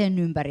sitten sen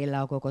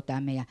ympärillä on koko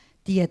tämä meidän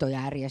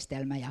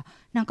tietojärjestelmä. Ja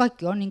nämä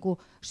kaikki on niin kuin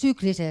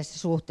syklisessä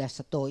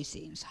suhteessa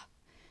toisiinsa.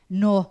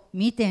 No,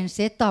 miten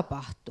se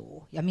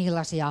tapahtuu ja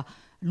millaisia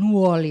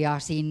nuolia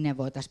sinne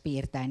voitaisiin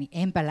piirtää, niin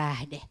enpä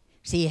lähde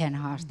siihen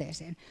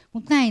haasteeseen.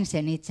 Mutta näin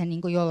sen itse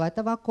niin kuin jollain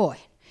tavalla koen.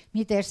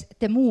 Miten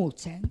te muut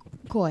sen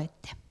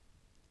koette?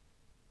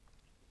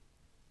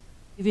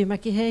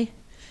 Hyvimäki, hei.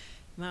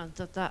 Mä oon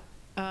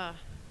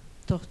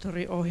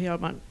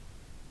tohtoriohjelman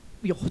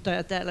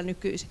johtaja täällä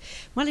nykyisin.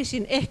 Mä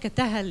olisin ehkä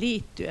tähän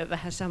liittyen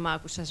vähän samaa,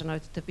 kun sä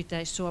sanoit, että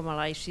pitäisi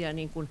suomalaisia,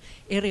 niin kuin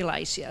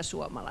erilaisia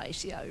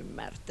suomalaisia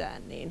ymmärtää.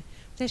 Niin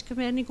pitäisikö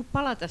meidän niin kuin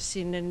palata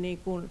sinne niin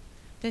kuin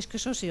pitäisikö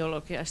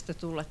sosiologiasta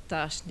tulla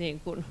taas niin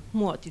kuin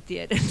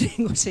muotitiede, niin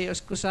kuin se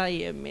joskus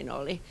aiemmin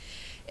oli,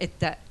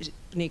 että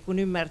niin kuin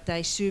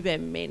ymmärtäisi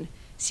syvemmin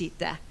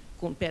sitä,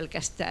 kuin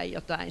pelkästään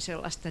jotain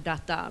sellaista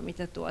dataa,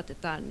 mitä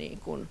tuotetaan niin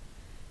kuin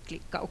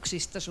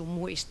klikkauksista sun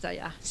muista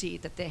ja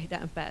siitä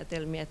tehdään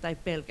päätelmiä, tai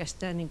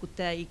pelkästään niin kuin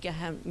tämä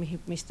ikähän,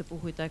 mistä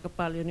puhuit aika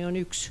paljon, niin on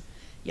yksi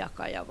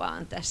jakaja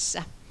vaan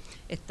tässä.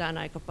 Että on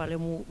aika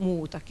paljon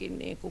muutakin,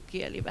 niin kuin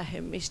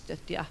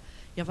kielivähemmistöt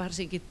ja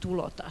varsinkin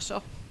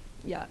tulotaso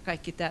ja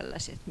kaikki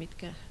tällaiset,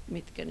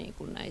 mitkä niin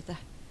kuin näitä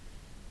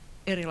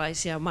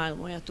erilaisia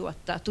maailmoja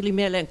tuottaa. Tuli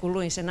mieleen, kun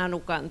luin sen Anu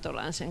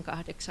Kantolan, sen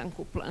 8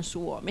 kuplan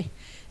Suomi,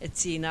 että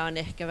siinä on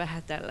ehkä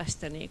vähän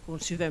tällaista niin kuin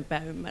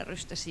syvempää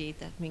ymmärrystä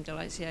siitä, että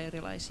minkälaisia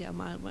erilaisia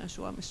maailmoja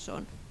Suomessa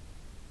on.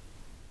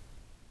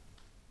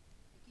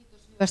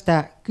 Kiitos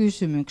hyvästä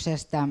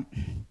kysymyksestä.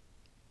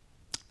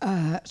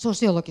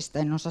 Sosiologista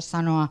en osaa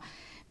sanoa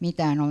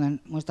mitään, olen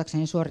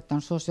muistaakseni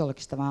suorittanut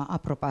sosiologista vaan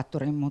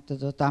approbaattorin, mutta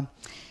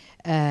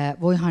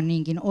voihan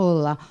niinkin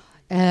olla.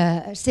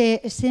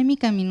 Se,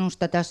 mikä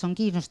minusta tässä on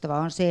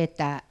kiinnostavaa, on se,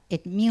 että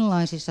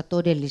millaisissa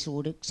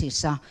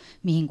todellisuuksissa,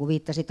 mihin kun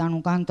viittasit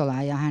Anu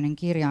Kantolaan ja hänen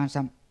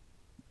kirjaansa,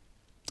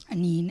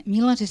 niin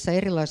millaisissa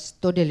erilaisissa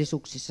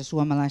todellisuuksissa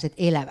suomalaiset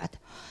elävät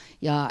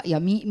ja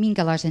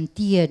minkälaisen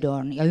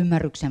tiedon ja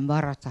ymmärryksen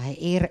varassa he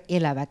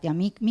elävät ja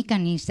mikä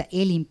niissä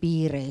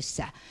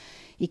elinpiireissä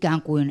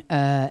ikään kuin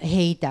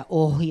heitä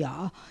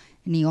ohjaa,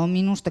 niin on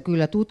minusta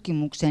kyllä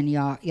tutkimuksen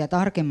ja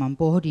tarkemman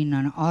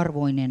pohdinnan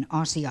arvoinen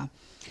asia.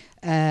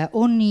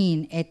 On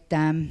niin,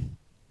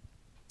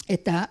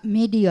 että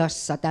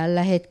mediassa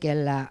tällä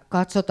hetkellä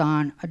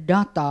katsotaan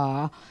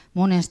dataa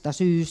monesta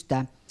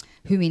syystä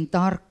hyvin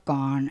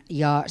tarkkaan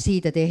ja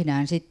siitä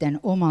tehdään sitten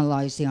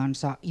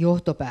omanlaisiansa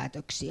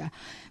johtopäätöksiä.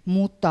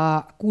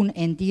 Mutta kun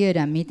en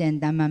tiedä, miten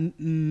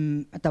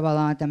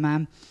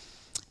tämä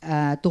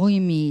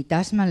toimii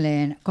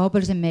täsmälleen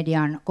kaupallisen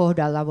median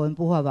kohdalla, voin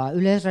puhua vain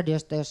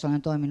Yleisradiosta, jossa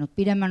olen toiminut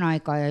pidemmän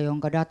aikaa ja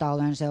jonka data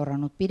olen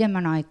seurannut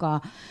pidemmän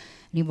aikaa,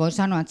 niin voi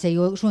sanoa, että se ei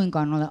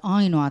suinkaan ole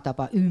ainoa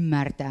tapa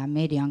ymmärtää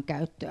median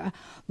käyttöä,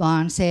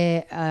 vaan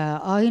se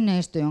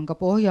aineisto, jonka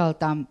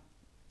pohjalta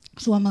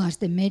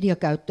suomalaisten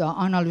mediakäyttöä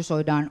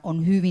analysoidaan,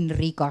 on hyvin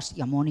rikas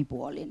ja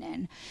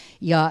monipuolinen.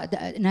 Ja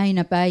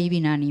näinä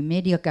päivinä niin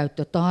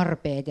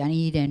mediakäyttötarpeet ja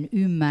niiden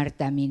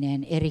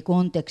ymmärtäminen eri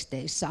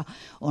konteksteissa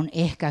on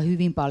ehkä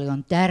hyvin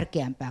paljon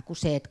tärkeämpää kuin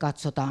se, että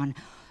katsotaan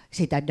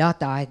sitä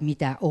dataa, että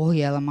mitä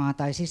ohjelmaa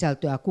tai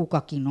sisältöä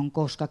kukakin on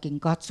koskakin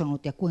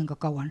katsonut ja kuinka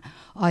kauan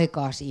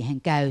aikaa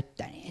siihen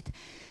käyttäneet.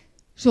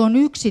 Se on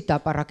yksi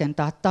tapa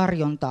rakentaa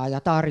tarjontaa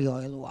ja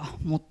tarjoilua,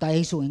 mutta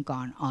ei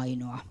suinkaan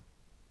ainoa.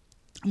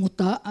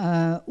 Mutta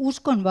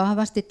uskon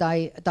vahvasti,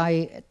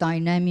 tai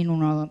näin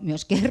minun on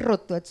myös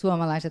kerrottu, että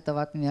suomalaiset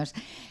ovat myös,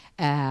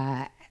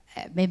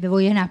 me emme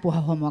voi enää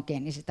puhua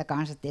homogeenisesta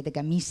kansasta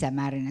tietenkään missään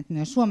määrin, että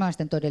myös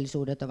suomalaisten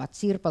todellisuudet ovat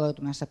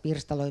sirpaloitumassa,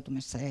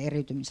 pirstaloitumassa ja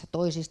eriytymissä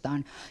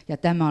toisistaan, ja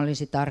tämä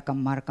olisi tarkan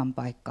markan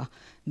paikka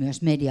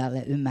myös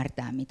medialle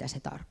ymmärtää, mitä se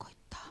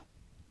tarkoittaa.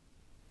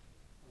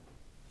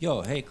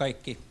 Joo, hei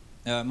kaikki.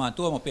 Mä oon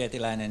Tuomo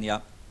Pietiläinen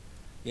ja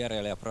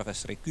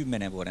vierailijaprofessori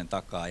 10 vuoden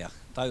takaa, ja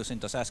tajusin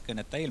tuossa äsken,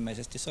 että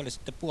ilmeisesti se oli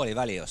sitten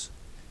puoliväli, jos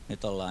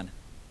nyt ollaan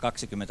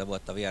 20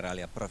 vuotta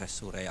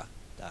vierailijaprofessuureja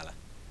täällä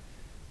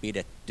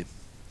pidetty.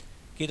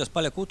 Kiitos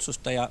paljon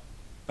kutsusta ja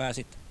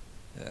pääsit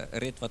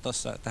Ritva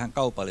tuossa tähän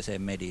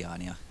kaupalliseen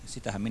mediaan ja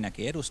sitähän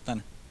minäkin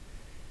edustan.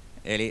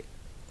 Eli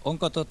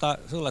onko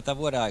sulla tämän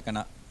vuoden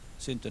aikana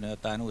syntynyt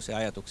jotain uusia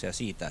ajatuksia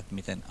siitä, että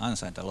miten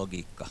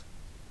ansaintalogiikka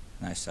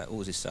näissä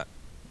uusissa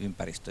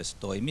ympäristöissä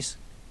toimisi?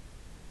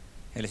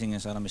 Helsingin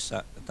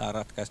Sanomissa tämä on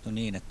ratkaistu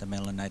niin, että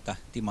meillä on näitä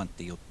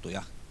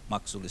timanttijuttuja,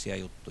 maksullisia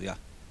juttuja,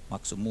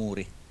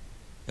 maksumuuri,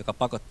 joka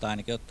pakottaa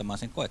ainakin ottamaan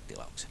sen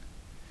koetilauksen.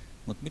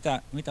 Mutta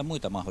mitä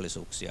muita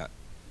mahdollisuuksia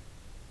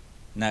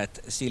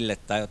näet sille,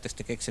 tai oletteko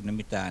te keksinyt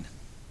mitään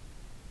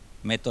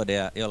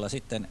metodeja, jolla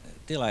sitten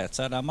tilaajat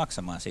saadaan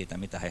maksamaan siitä,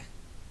 mitä he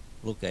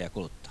lukee ja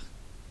kuluttaa?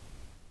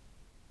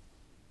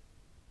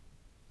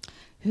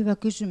 Hyvä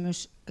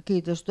kysymys.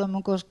 Kiitos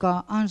Tuomo,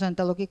 koska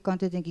ansaintalogiikka on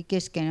tietenkin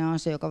keskeinen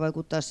asia, joka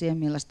vaikuttaa siihen,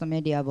 millaista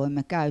mediaa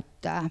voimme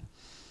käyttää.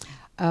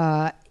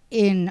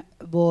 En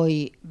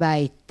voi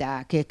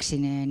väittää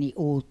keksineeni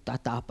uutta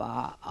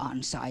tapaa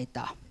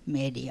ansaita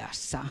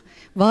mediassa,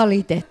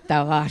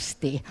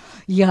 valitettavasti.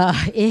 Ja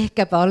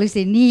ehkäpä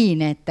olisi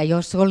niin, että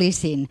jos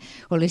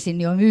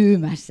olisin jo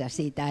myymässä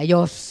sitä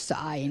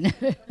jossain.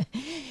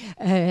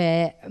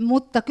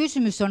 Mutta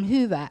kysymys on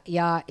hyvä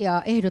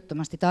ja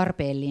ehdottomasti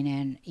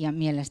tarpeellinen, ja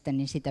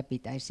mielestäni sitä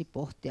pitäisi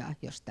pohtia,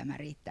 jos tämä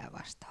riittää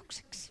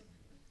vastaukseksi.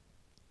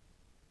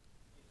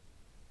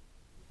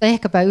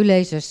 Ehkäpä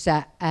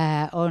yleisössä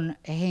on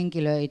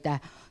henkilöitä,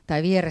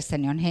 tai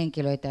vieressäni on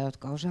henkilöitä,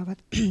 jotka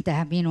osaavat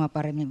tähän minua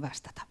paremmin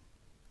vastata.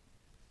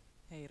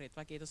 Hei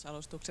Ritva, kiitos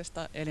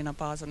alustuksesta. Elina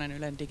Paasonen,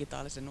 Ylen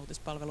digitaalisen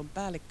uutispalvelun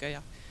päällikkö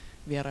ja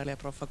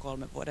vierailijaproffa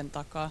 3 vuoden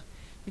takaa.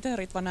 Mitä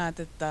Ritva näet,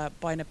 että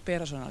paine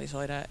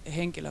personalisoida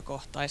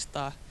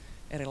henkilökohtaistaa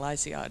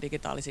erilaisia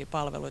digitaalisia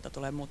palveluita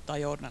tulee muuttaa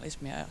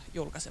journalismia ja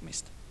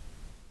julkaisemista?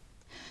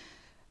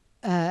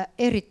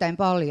 Erittäin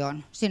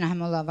paljon. Siinähän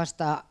me ollaan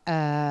vasta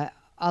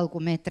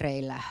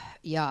alkumetreillä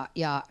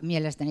ja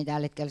mielestäni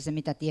tällä hetkellä se,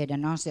 mitä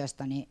tiedän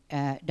asiasta, niin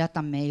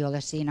datamme ei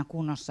ole siinä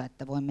kunnossa,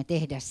 että voimme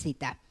tehdä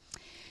sitä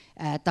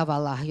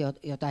tavalla,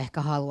 jota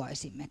ehkä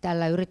haluaisimme.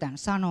 Tällä yritän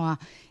sanoa,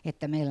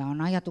 että meillä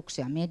on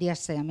ajatuksia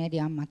mediassa ja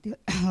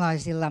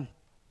media-ammattilaisilla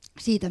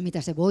siitä,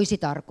 mitä se voisi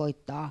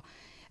tarkoittaa.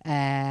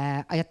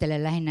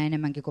 Ajattelen lähinnä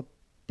enemmänkin kuin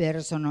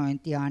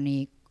personointia,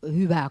 niin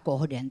hyvää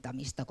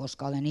kohdentamista,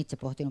 koska olen itse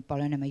pohtinut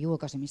paljon enemmän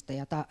julkaisemista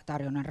ja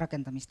tarjonnan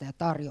rakentamista ja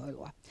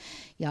tarjoilua.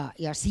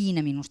 Ja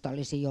siinä minusta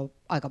olisi jo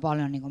aika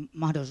paljon niin kuin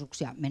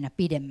mahdollisuuksia mennä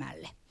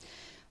pidemmälle.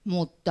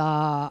 Mutta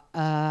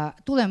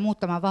tulen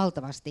muuttamaan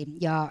valtavasti,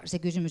 ja se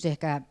kysymys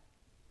ehkä,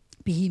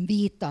 mihin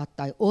viittaat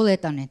tai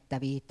oletan,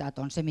 että viittaat,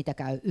 on se, mitä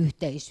käy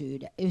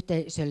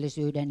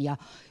yhteisöllisyyden ja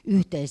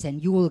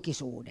yhteisen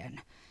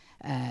julkisuuden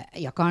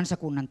ja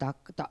kansakunnan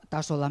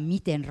tasolla,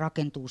 miten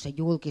rakentuu se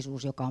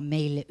julkisuus, joka on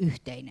meille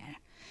yhteinen,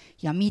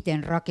 ja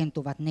miten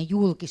rakentuvat ne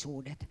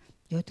julkisuudet,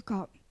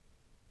 jotka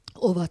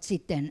ovat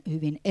sitten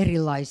hyvin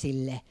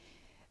erilaisille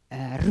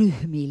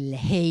ryhmille,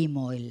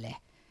 heimoille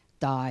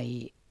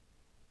tai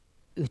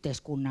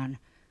yhteiskunnan,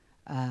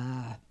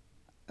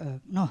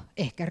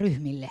 ehkä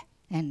ryhmille,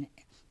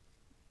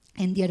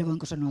 en tiedä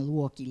voinko sanoa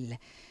luokille,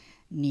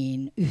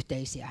 niin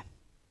yhteisiä,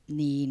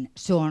 niin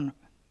se on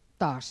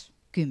taas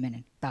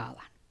 10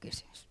 taalan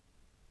kysymys.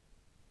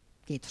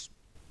 Kiitos.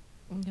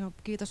 Joo,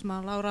 kiitos. Mä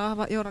olen Laura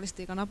Ahva,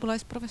 Journalistiikan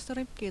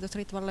apulaisprofessori. Kiitos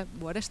Ritvalle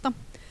vuodesta.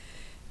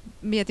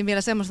 Mietin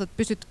vielä semmoista, että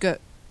pystytkö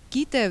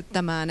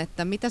kiteyttämään,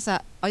 että mitä sä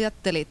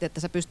ajattelit, että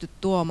sä pystyt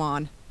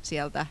tuomaan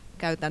sieltä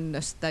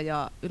käytännöstä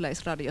ja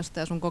Yleisradiosta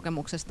ja sun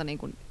kokemuksesta niin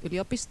kuin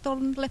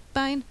yliopistolle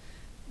päin,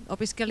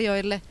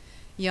 opiskelijoille,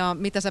 ja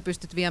mitä sä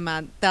pystyt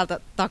viemään täältä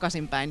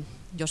takaisinpäin,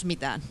 jos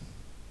mitään?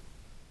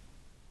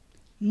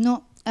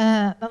 No,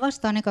 mä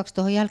vastaan ekaksi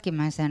tuohon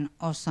jälkimmäisen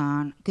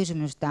osaan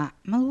kysymystä.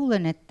 Mä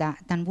luulen, että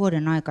tämän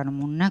vuoden aikana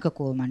mun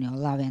näkökulmani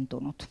on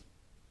laventunut.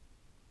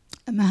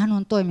 Mähän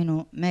olen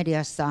toiminut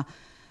mediassa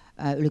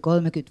yli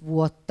 30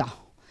 vuotta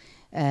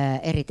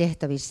eri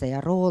tehtävissä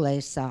ja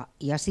rooleissa,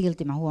 ja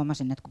silti mä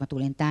huomasin, että kun mä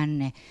tulin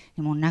tänne,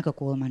 niin mun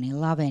näkökulmani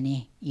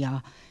laveni,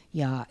 ja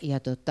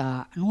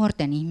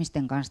nuorten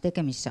ihmisten kanssa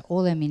tekemissä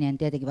oleminen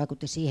tietenkin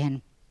vaikutti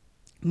siihen,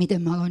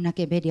 miten mä aloin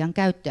näkemään median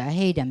käyttöä ja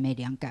heidän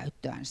median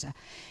käyttöänsä,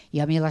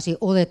 ja millaisia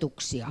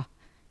oletuksia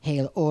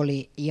heillä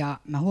oli, ja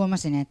mä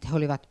huomasin, että he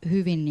olivat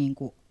hyvin niin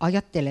kuin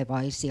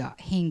ajattelevaisia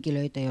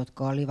henkilöitä,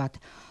 jotka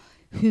olivat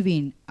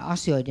hyvin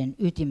asioiden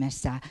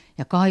ytimessä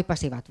ja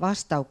kaipasivat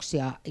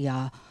vastauksia,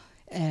 ja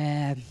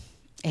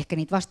ehkä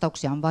niitä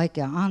vastauksia on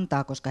vaikea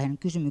antaa, koska heidän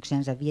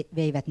kysymyksensä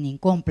veivät niin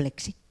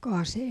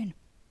kompleksikkaaseen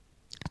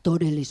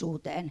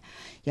todellisuuteen.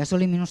 Ja se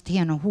oli minusta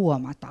hieno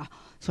huomata.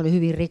 Se oli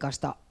hyvin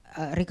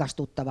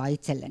rikastuttavaa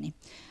itselleni.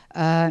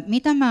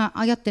 Mitä mä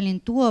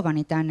ajattelin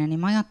tuovani tänne, niin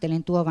mä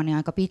ajattelin tuovani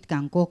aika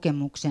pitkän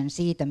kokemuksen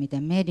siitä,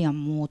 miten median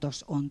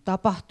muutos on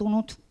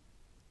tapahtunut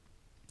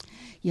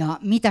ja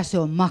mitä se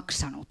on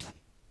maksanut.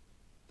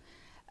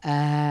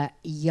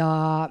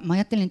 Ja mä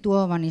ajattelin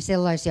tuovani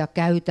sellaisia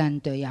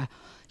käytäntöjä,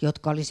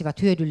 jotka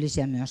olisivat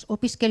hyödyllisiä myös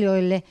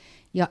opiskelijoille,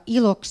 ja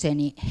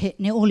ilokseni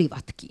ne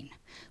olivatkin,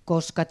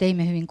 koska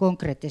teimme hyvin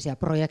konkreettisia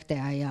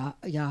projekteja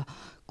ja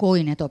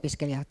koin, että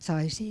opiskelijat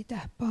sai siitä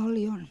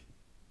paljon.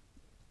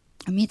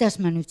 Mitäs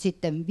mä nyt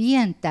sitten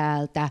vien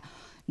täältä,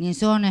 niin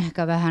se on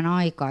ehkä vähän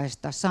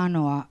aikaista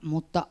sanoa,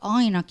 mutta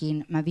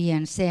ainakin mä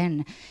vien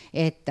sen,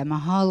 että mä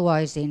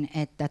haluaisin,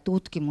 että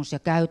tutkimus ja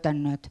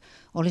käytännöt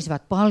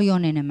olisivat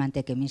paljon enemmän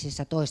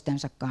tekemisissä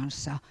toistensa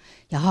kanssa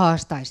ja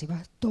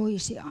haastaisivat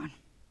toisiaan.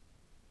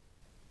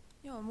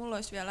 Joo, mulla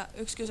olisi vielä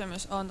yksi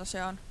kysymys. Olen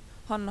tosiaan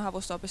Hanna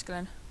Havusta,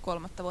 opiskelen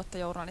 3. vuotta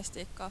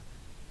journalistiikkaa.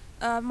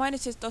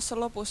 Mainitsit tuossa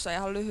lopussa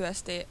ihan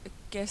lyhyesti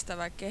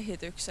kestävän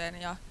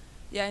kehityksen, ja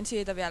jäin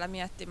siitä vielä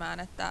miettimään,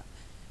 että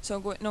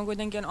ne on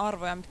kuitenkin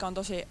arvoja, mitkä on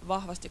tosi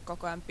vahvasti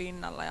koko ajan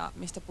pinnalla ja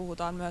mistä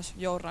puhutaan myös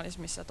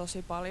journalismissa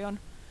tosi paljon.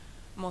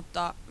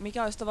 Mutta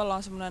mikä olisi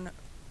tavallaan semmoinen,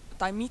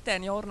 tai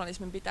miten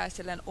journalismin pitäisi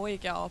silleen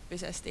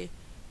oikeaoppisesti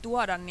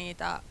tuoda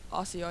niitä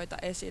asioita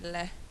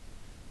esille,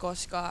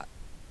 koska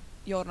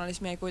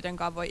journalismi ei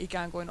kuitenkaan voi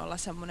ikään kuin olla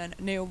semmoinen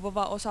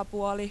neuvova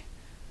osapuoli,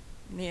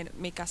 niin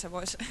mikä se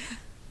voisi,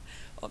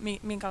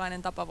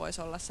 minkälainen tapa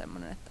voisi olla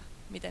semmoinen, että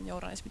miten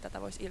journalismi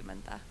tätä voisi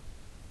ilmentää?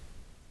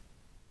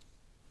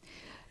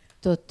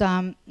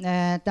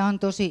 Tämä on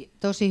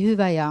tosi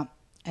hyvä ja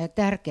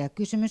tärkeä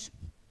kysymys.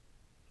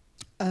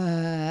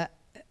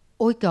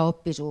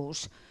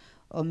 Oikeaoppisuus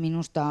on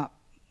minusta,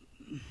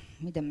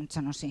 miten nyt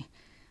sanoisin,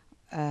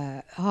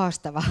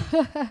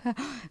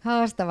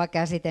 haastava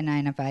käsite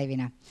näinä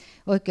päivinä.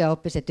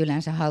 Oikeaoppiset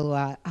yleensä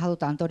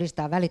halutaan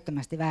todistaa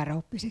välittömästi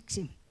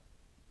vääräoppiseksi.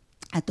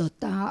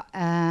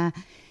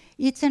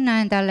 Itse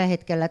näen tällä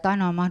hetkellä, että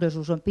ainoa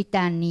mahdollisuus on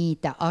pitää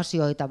niitä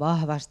asioita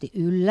vahvasti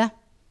yllä,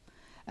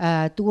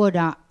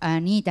 tuoda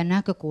niitä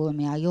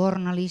näkökulmia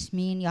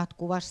journalismiin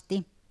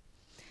jatkuvasti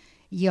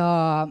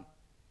ja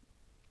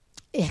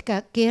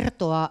ehkä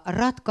kertoa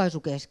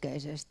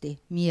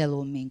ratkaisukeskeisesti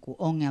mieluummin kuin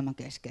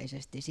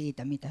ongelmakeskeisesti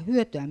siitä, mitä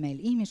hyötyä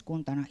meillä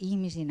ihmiskuntana,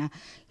 ihmisinä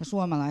ja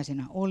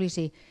suomalaisina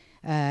olisi,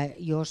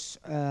 jos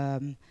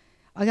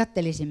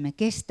ajattelisimme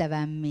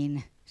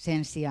kestävämmin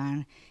sen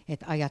sijaan,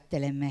 että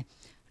ajattelemme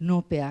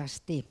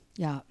nopeasti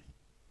ja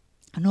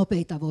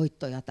nopeita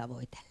voittoja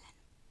tavoitellen.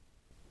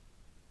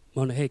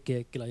 Mä olen Heikki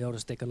Heikkilä,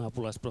 Journalistiikan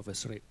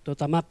apulaisprofessori.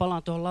 Mä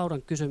palaan tuohon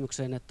Lauran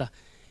kysymykseen, että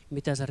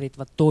mitä sä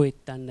Ritva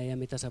toit tänne ja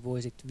mitä sä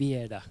voisit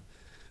viedä.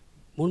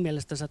 Mun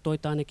mielestä sä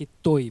toit ainakin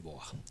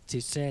toivoa.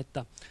 Siis se,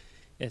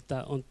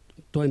 että on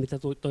toi, mitä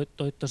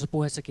toit tuossa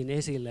puheessakin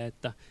esille,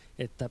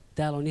 että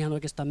täällä on ihan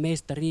oikeastaan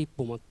meistä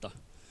riippumatta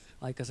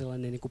aika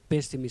sellainen niin kuin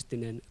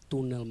pessimistinen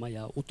tunnelma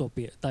ja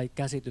utopia tai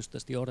käsitys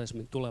tästä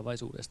journalismin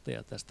tulevaisuudesta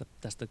ja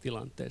tästä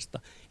tilanteesta.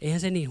 Eihän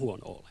se niin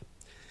huono ole.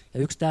 Ja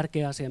yksi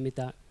tärkeä asia,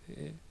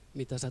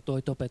 mitä sä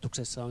toit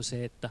opetuksessa, on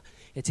se, että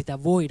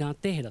sitä voidaan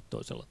tehdä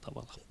toisella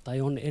tavalla.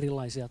 Tai on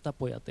erilaisia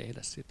tapoja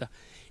tehdä sitä.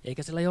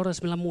 Eikä sillä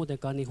journalismilla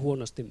muutenkaan niin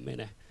huonosti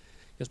mene.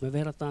 Jos me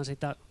verrataan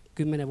sitä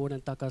 10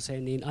 vuoden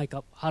takaisin, niin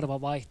aika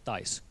harva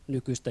vaihtaisi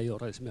nykyistä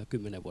journalismia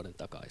 10 vuoden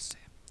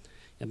takaiseen.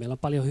 Ja meillä on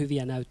paljon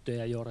hyviä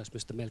näyttöjä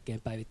journalismista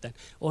melkein päivittäin.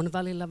 On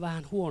välillä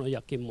vähän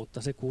huonojakin,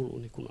 mutta se kuuluu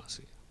niin kuin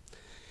asiaan.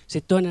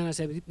 Sitten toinen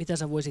asia, mitä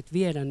sä voisit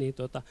viedä, niin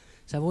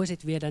sä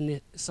voisit viedä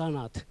ne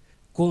sanat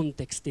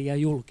konteksti ja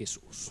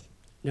julkisuus.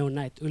 Ne on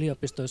näitä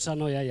yliopiston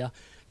sanoja ja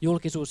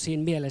julkisuus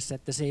siinä mielessä,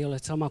 että se ei ole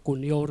sama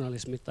kuin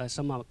journalismi tai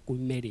sama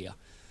kuin media.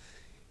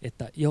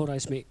 Että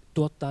journalismi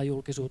tuottaa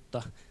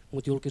julkisuutta,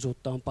 mutta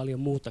julkisuutta on paljon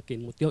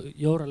muutakin, mutta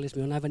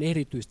journalismi on aivan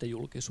erityistä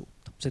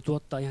julkisuutta. Se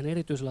tuottaa ihan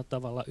erityisellä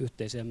tavalla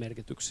yhteisiä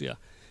merkityksiä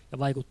ja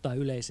vaikuttaa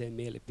yleiseen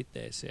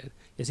mielipiteeseen,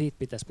 ja siitä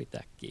pitäisi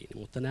pitää kiinni.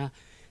 Mutta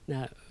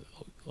nämä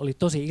oli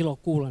tosi ilo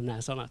kuulla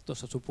nämä sanat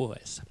tuossa sun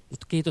puheessa.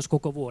 Mutta kiitos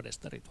koko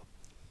vuodesta, Ritva.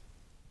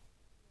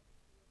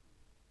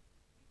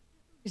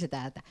 Se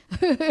täältä.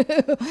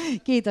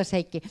 Kiitos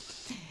Heikki.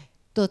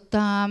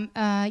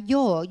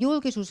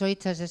 Julkisuus on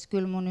itse asiassa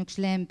kyllä mun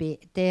yksi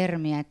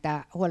lempitermi,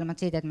 että huolimatta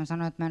siitä, että mä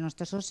sanoin, että mä en ole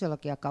sitä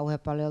sosiologiaa kauhean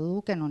paljon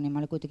lukenut, niin mä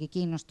olin kuitenkin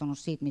kiinnostunut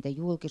siitä, miten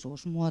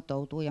julkisuus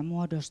muotoutuu ja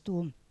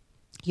muodostuu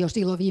jo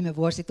silloin viime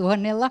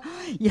vuosituhannella.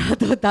 Ja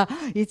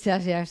itse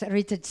asiassa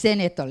Richard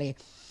Sennett oli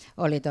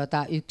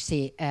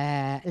yksi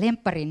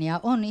lempparini ja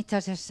on itse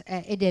asiassa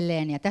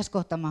edelleen, ja tässä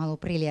kohtaa mä haluan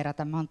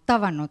briljeerata. Mä oon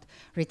tavannut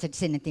Richard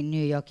Sennettin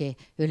New Yorkin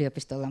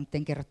yliopistolla, mutta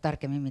en kerro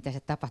tarkemmin, mitä se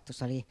tapahtui.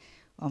 Se oli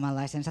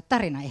omanlaisensa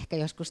tarina, ehkä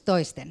joskus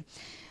toisten.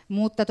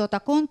 Mutta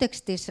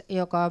kontekstissa,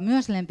 joka on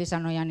myös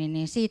lempisanojani,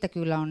 niin siitä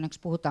kyllä onneksi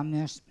puhutaan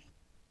myös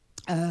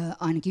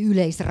ainakin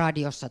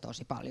yleisradiossa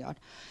tosi paljon.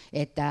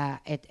 Että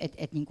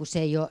niin kuin se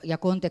ei ole, ja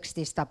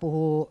kontekstista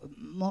puhuu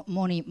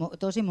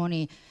tosi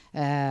moni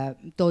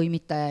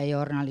toimittaja ja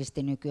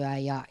journalisti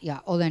nykyään,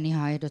 ja olen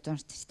ihan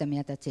ehdottomasti sitä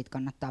mieltä, että siitä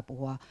kannattaa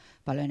puhua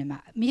paljon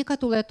enemmän. Mikä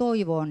tulee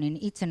toivoon, niin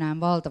itse näen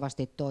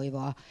valtavasti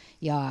toivoa,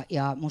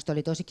 ja musta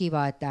oli tosi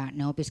kiva, että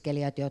ne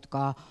opiskelijat,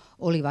 jotka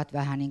olivat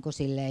vähän niin kuin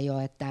silleen jo,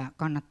 että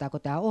kannattaako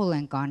tämä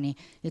ollenkaan, niin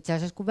itse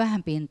asiassa kun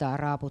vähän pintaa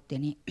raaputti,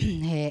 niin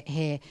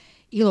he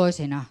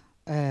iloisina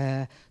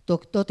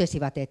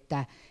totesivat,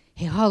 että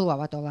he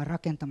haluavat olla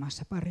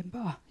rakentamassa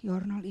parempaa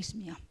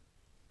journalismia.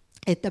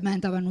 Että mä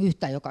en tavannut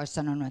yhtään, joka olisi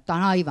sanonut, että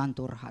on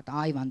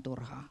aivan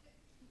turhaa.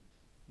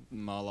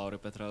 Mä oon Lauri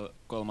Petrel,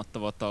 3.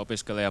 vuotta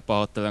opiskelija ja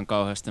pahoittelen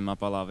kauheasti. Mä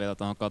palaan vielä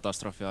tuohon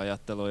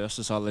katastrofiajatteluun,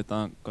 jossa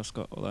sallitaan,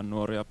 koska olen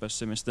nuori ja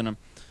pessimistinen.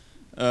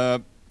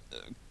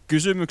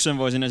 Kysymyksen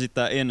voisin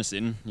esittää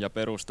ensin ja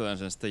perustelen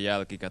sen sitten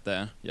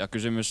jälkikäteen. Ja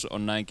kysymys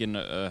on näinkin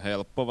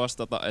helppo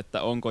vastata,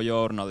 että onko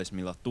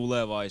journalismilla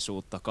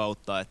tulevaisuutta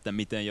kautta, että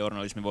miten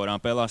journalismi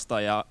voidaan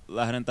pelastaa. Ja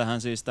lähden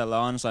tähän siis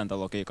tällä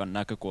ansaintalogiikan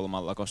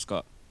näkökulmalla,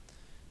 koska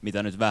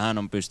mitä nyt vähän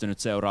on pystynyt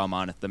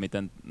seuraamaan, että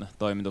miten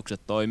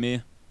toimitukset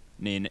toimii,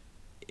 niin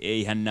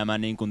eihän nämä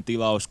niin kuin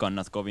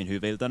tilauskannat kovin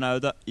hyviltä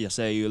näytä. Ja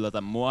se ei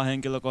yllätä mua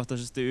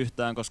henkilökohtaisesti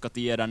yhtään, koska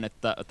tiedän,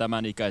 että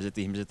tämän ikäiset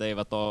ihmiset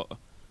eivät ole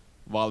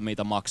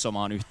valmiita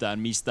maksamaan yhtään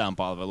mistään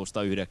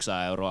palvelusta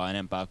 9 euroa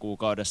enempää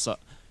kuukaudessa.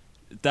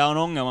 Tämä on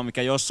ongelma,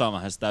 mikä jossain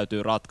vaiheessa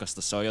täytyy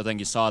ratkaista. Se on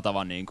jotenkin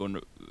saatava niin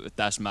kuin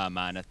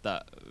täsmäämään,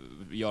 että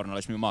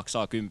journalismi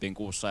maksaa 10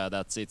 kuussa ja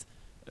that's it.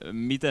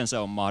 Miten se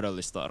on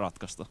mahdollista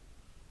ratkaista?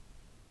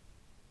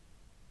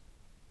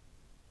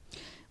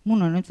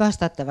 Mun on nyt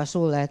vastattava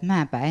sulle, että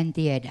mäpä en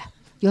tiedä.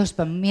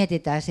 Jospa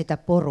mietitään sitä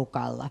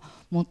porukalla.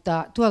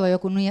 Mutta tuolla on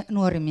joku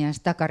nuori mies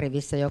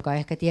takarivissä, joka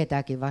ehkä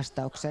tietääkin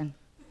vastauksen.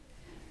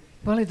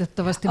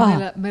 Valitettavasti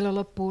meillä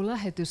loppuu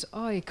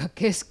lähetysaika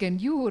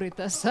kesken juuri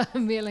tässä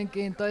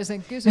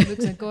mielenkiintoisen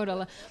kysymyksen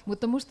kohdalla,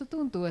 mutta musta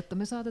tuntuu, että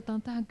me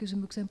saatetaan tähän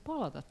kysymykseen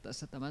palata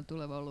tässä tämän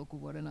tulevan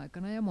lukuvuoden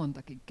aikana ja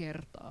montakin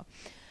kertaa.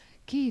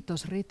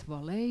 Kiitos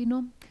Ritva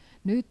Leino.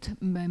 Nyt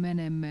me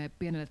menemme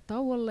pienelle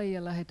tauolle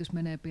ja lähetys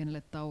menee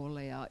pienelle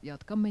tauolle ja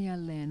jatkamme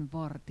jälleen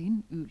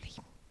vartin yli.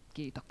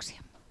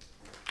 Kiitoksia.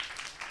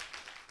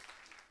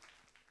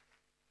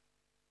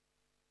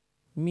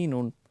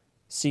 Minun,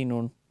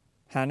 sinun,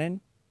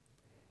 hänen,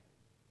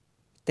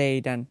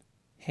 teidän,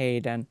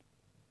 heidän,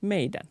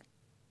 meidän.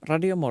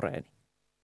 Radio Moreeni.